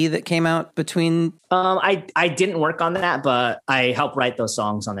EP that came out between? I didn't work on that, but I helped write those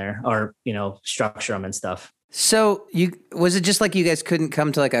songs on there or, structure them and stuff. So was it just like you guys couldn't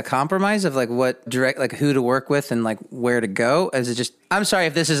come to like a compromise of like like who to work with and like where to go? Is it just, I'm sorry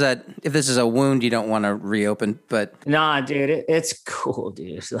if this is a wound you don't want to reopen, but nah, dude, it's cool,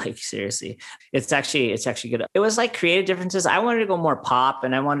 dude. Like seriously, it's actually good. It was like creative differences. I wanted to go more pop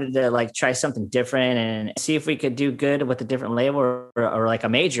and I wanted to like try something different and see if we could do good with a different label or like a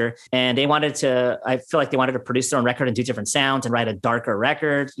major. And I feel like they wanted to produce their own record and do different sounds and write a darker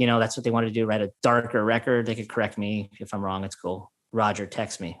record. That's what they wanted to do, write a darker record. They could correct me if I'm wrong. It's cool. Roger,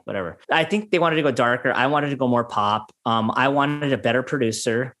 text me, whatever. I think they wanted to go darker. I wanted to go more pop. I wanted a better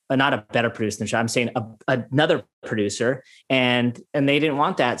producer, not a better producer. I'm saying another producer, and they didn't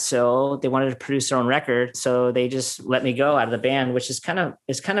want that. So they wanted to produce their own record. So they just let me go out of the band, which is kind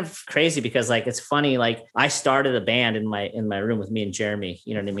of crazy because like, it's funny. Like I started a band in my room with me and Jeremy,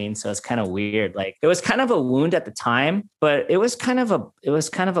 you know what I mean? So it's kind of weird. Like it was kind of a wound at the time, but it was kind of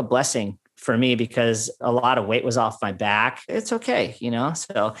a blessing for me because a lot of weight was off my back. It's okay,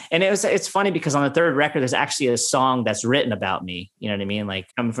 So, and it's funny because on the third record, there's actually a song that's written about me. You know what I mean? Like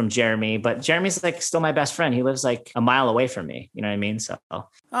coming from Jeremy, but Jeremy's like still my best friend. He lives like a mile away from me. You know what I mean? So, oh,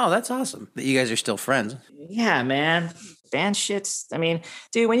 that's awesome that you guys are still friends. Yeah, man. Band shit's,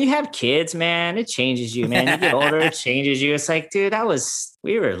 dude, when you have kids, man, it changes you, man. You get older, it changes you. It's like, dude,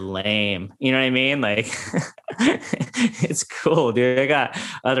 we were lame. You know what I mean? Like, it's cool, dude. I got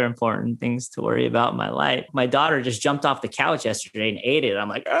other important things to worry about in my life. My daughter just jumped off the couch yesterday and ate it. I'm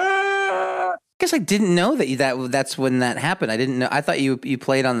like, ah. I guess I didn't know that's when that happened. I didn't know. I thought you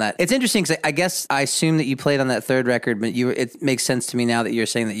played on that. It's interesting because I guess I assume that you played on that third record, but it makes sense to me now that you're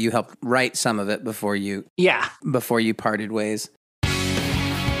saying that you helped write some of it before you parted ways.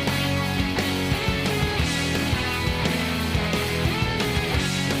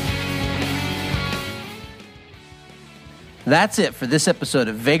 That's it for this episode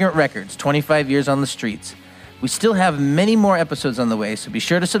of Vagrant Records, 25 Years on the Streets. We still have many more episodes on the way, so be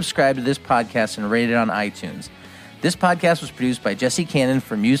sure to subscribe to this podcast and rate it on iTunes. This podcast was produced by Jesse Cannon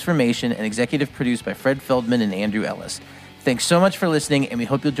for Musformation and executive produced by Fred Feldman and Andrew Ellis. Thanks so much for listening, and we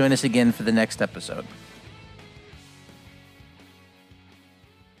hope you'll join us again for the next episode.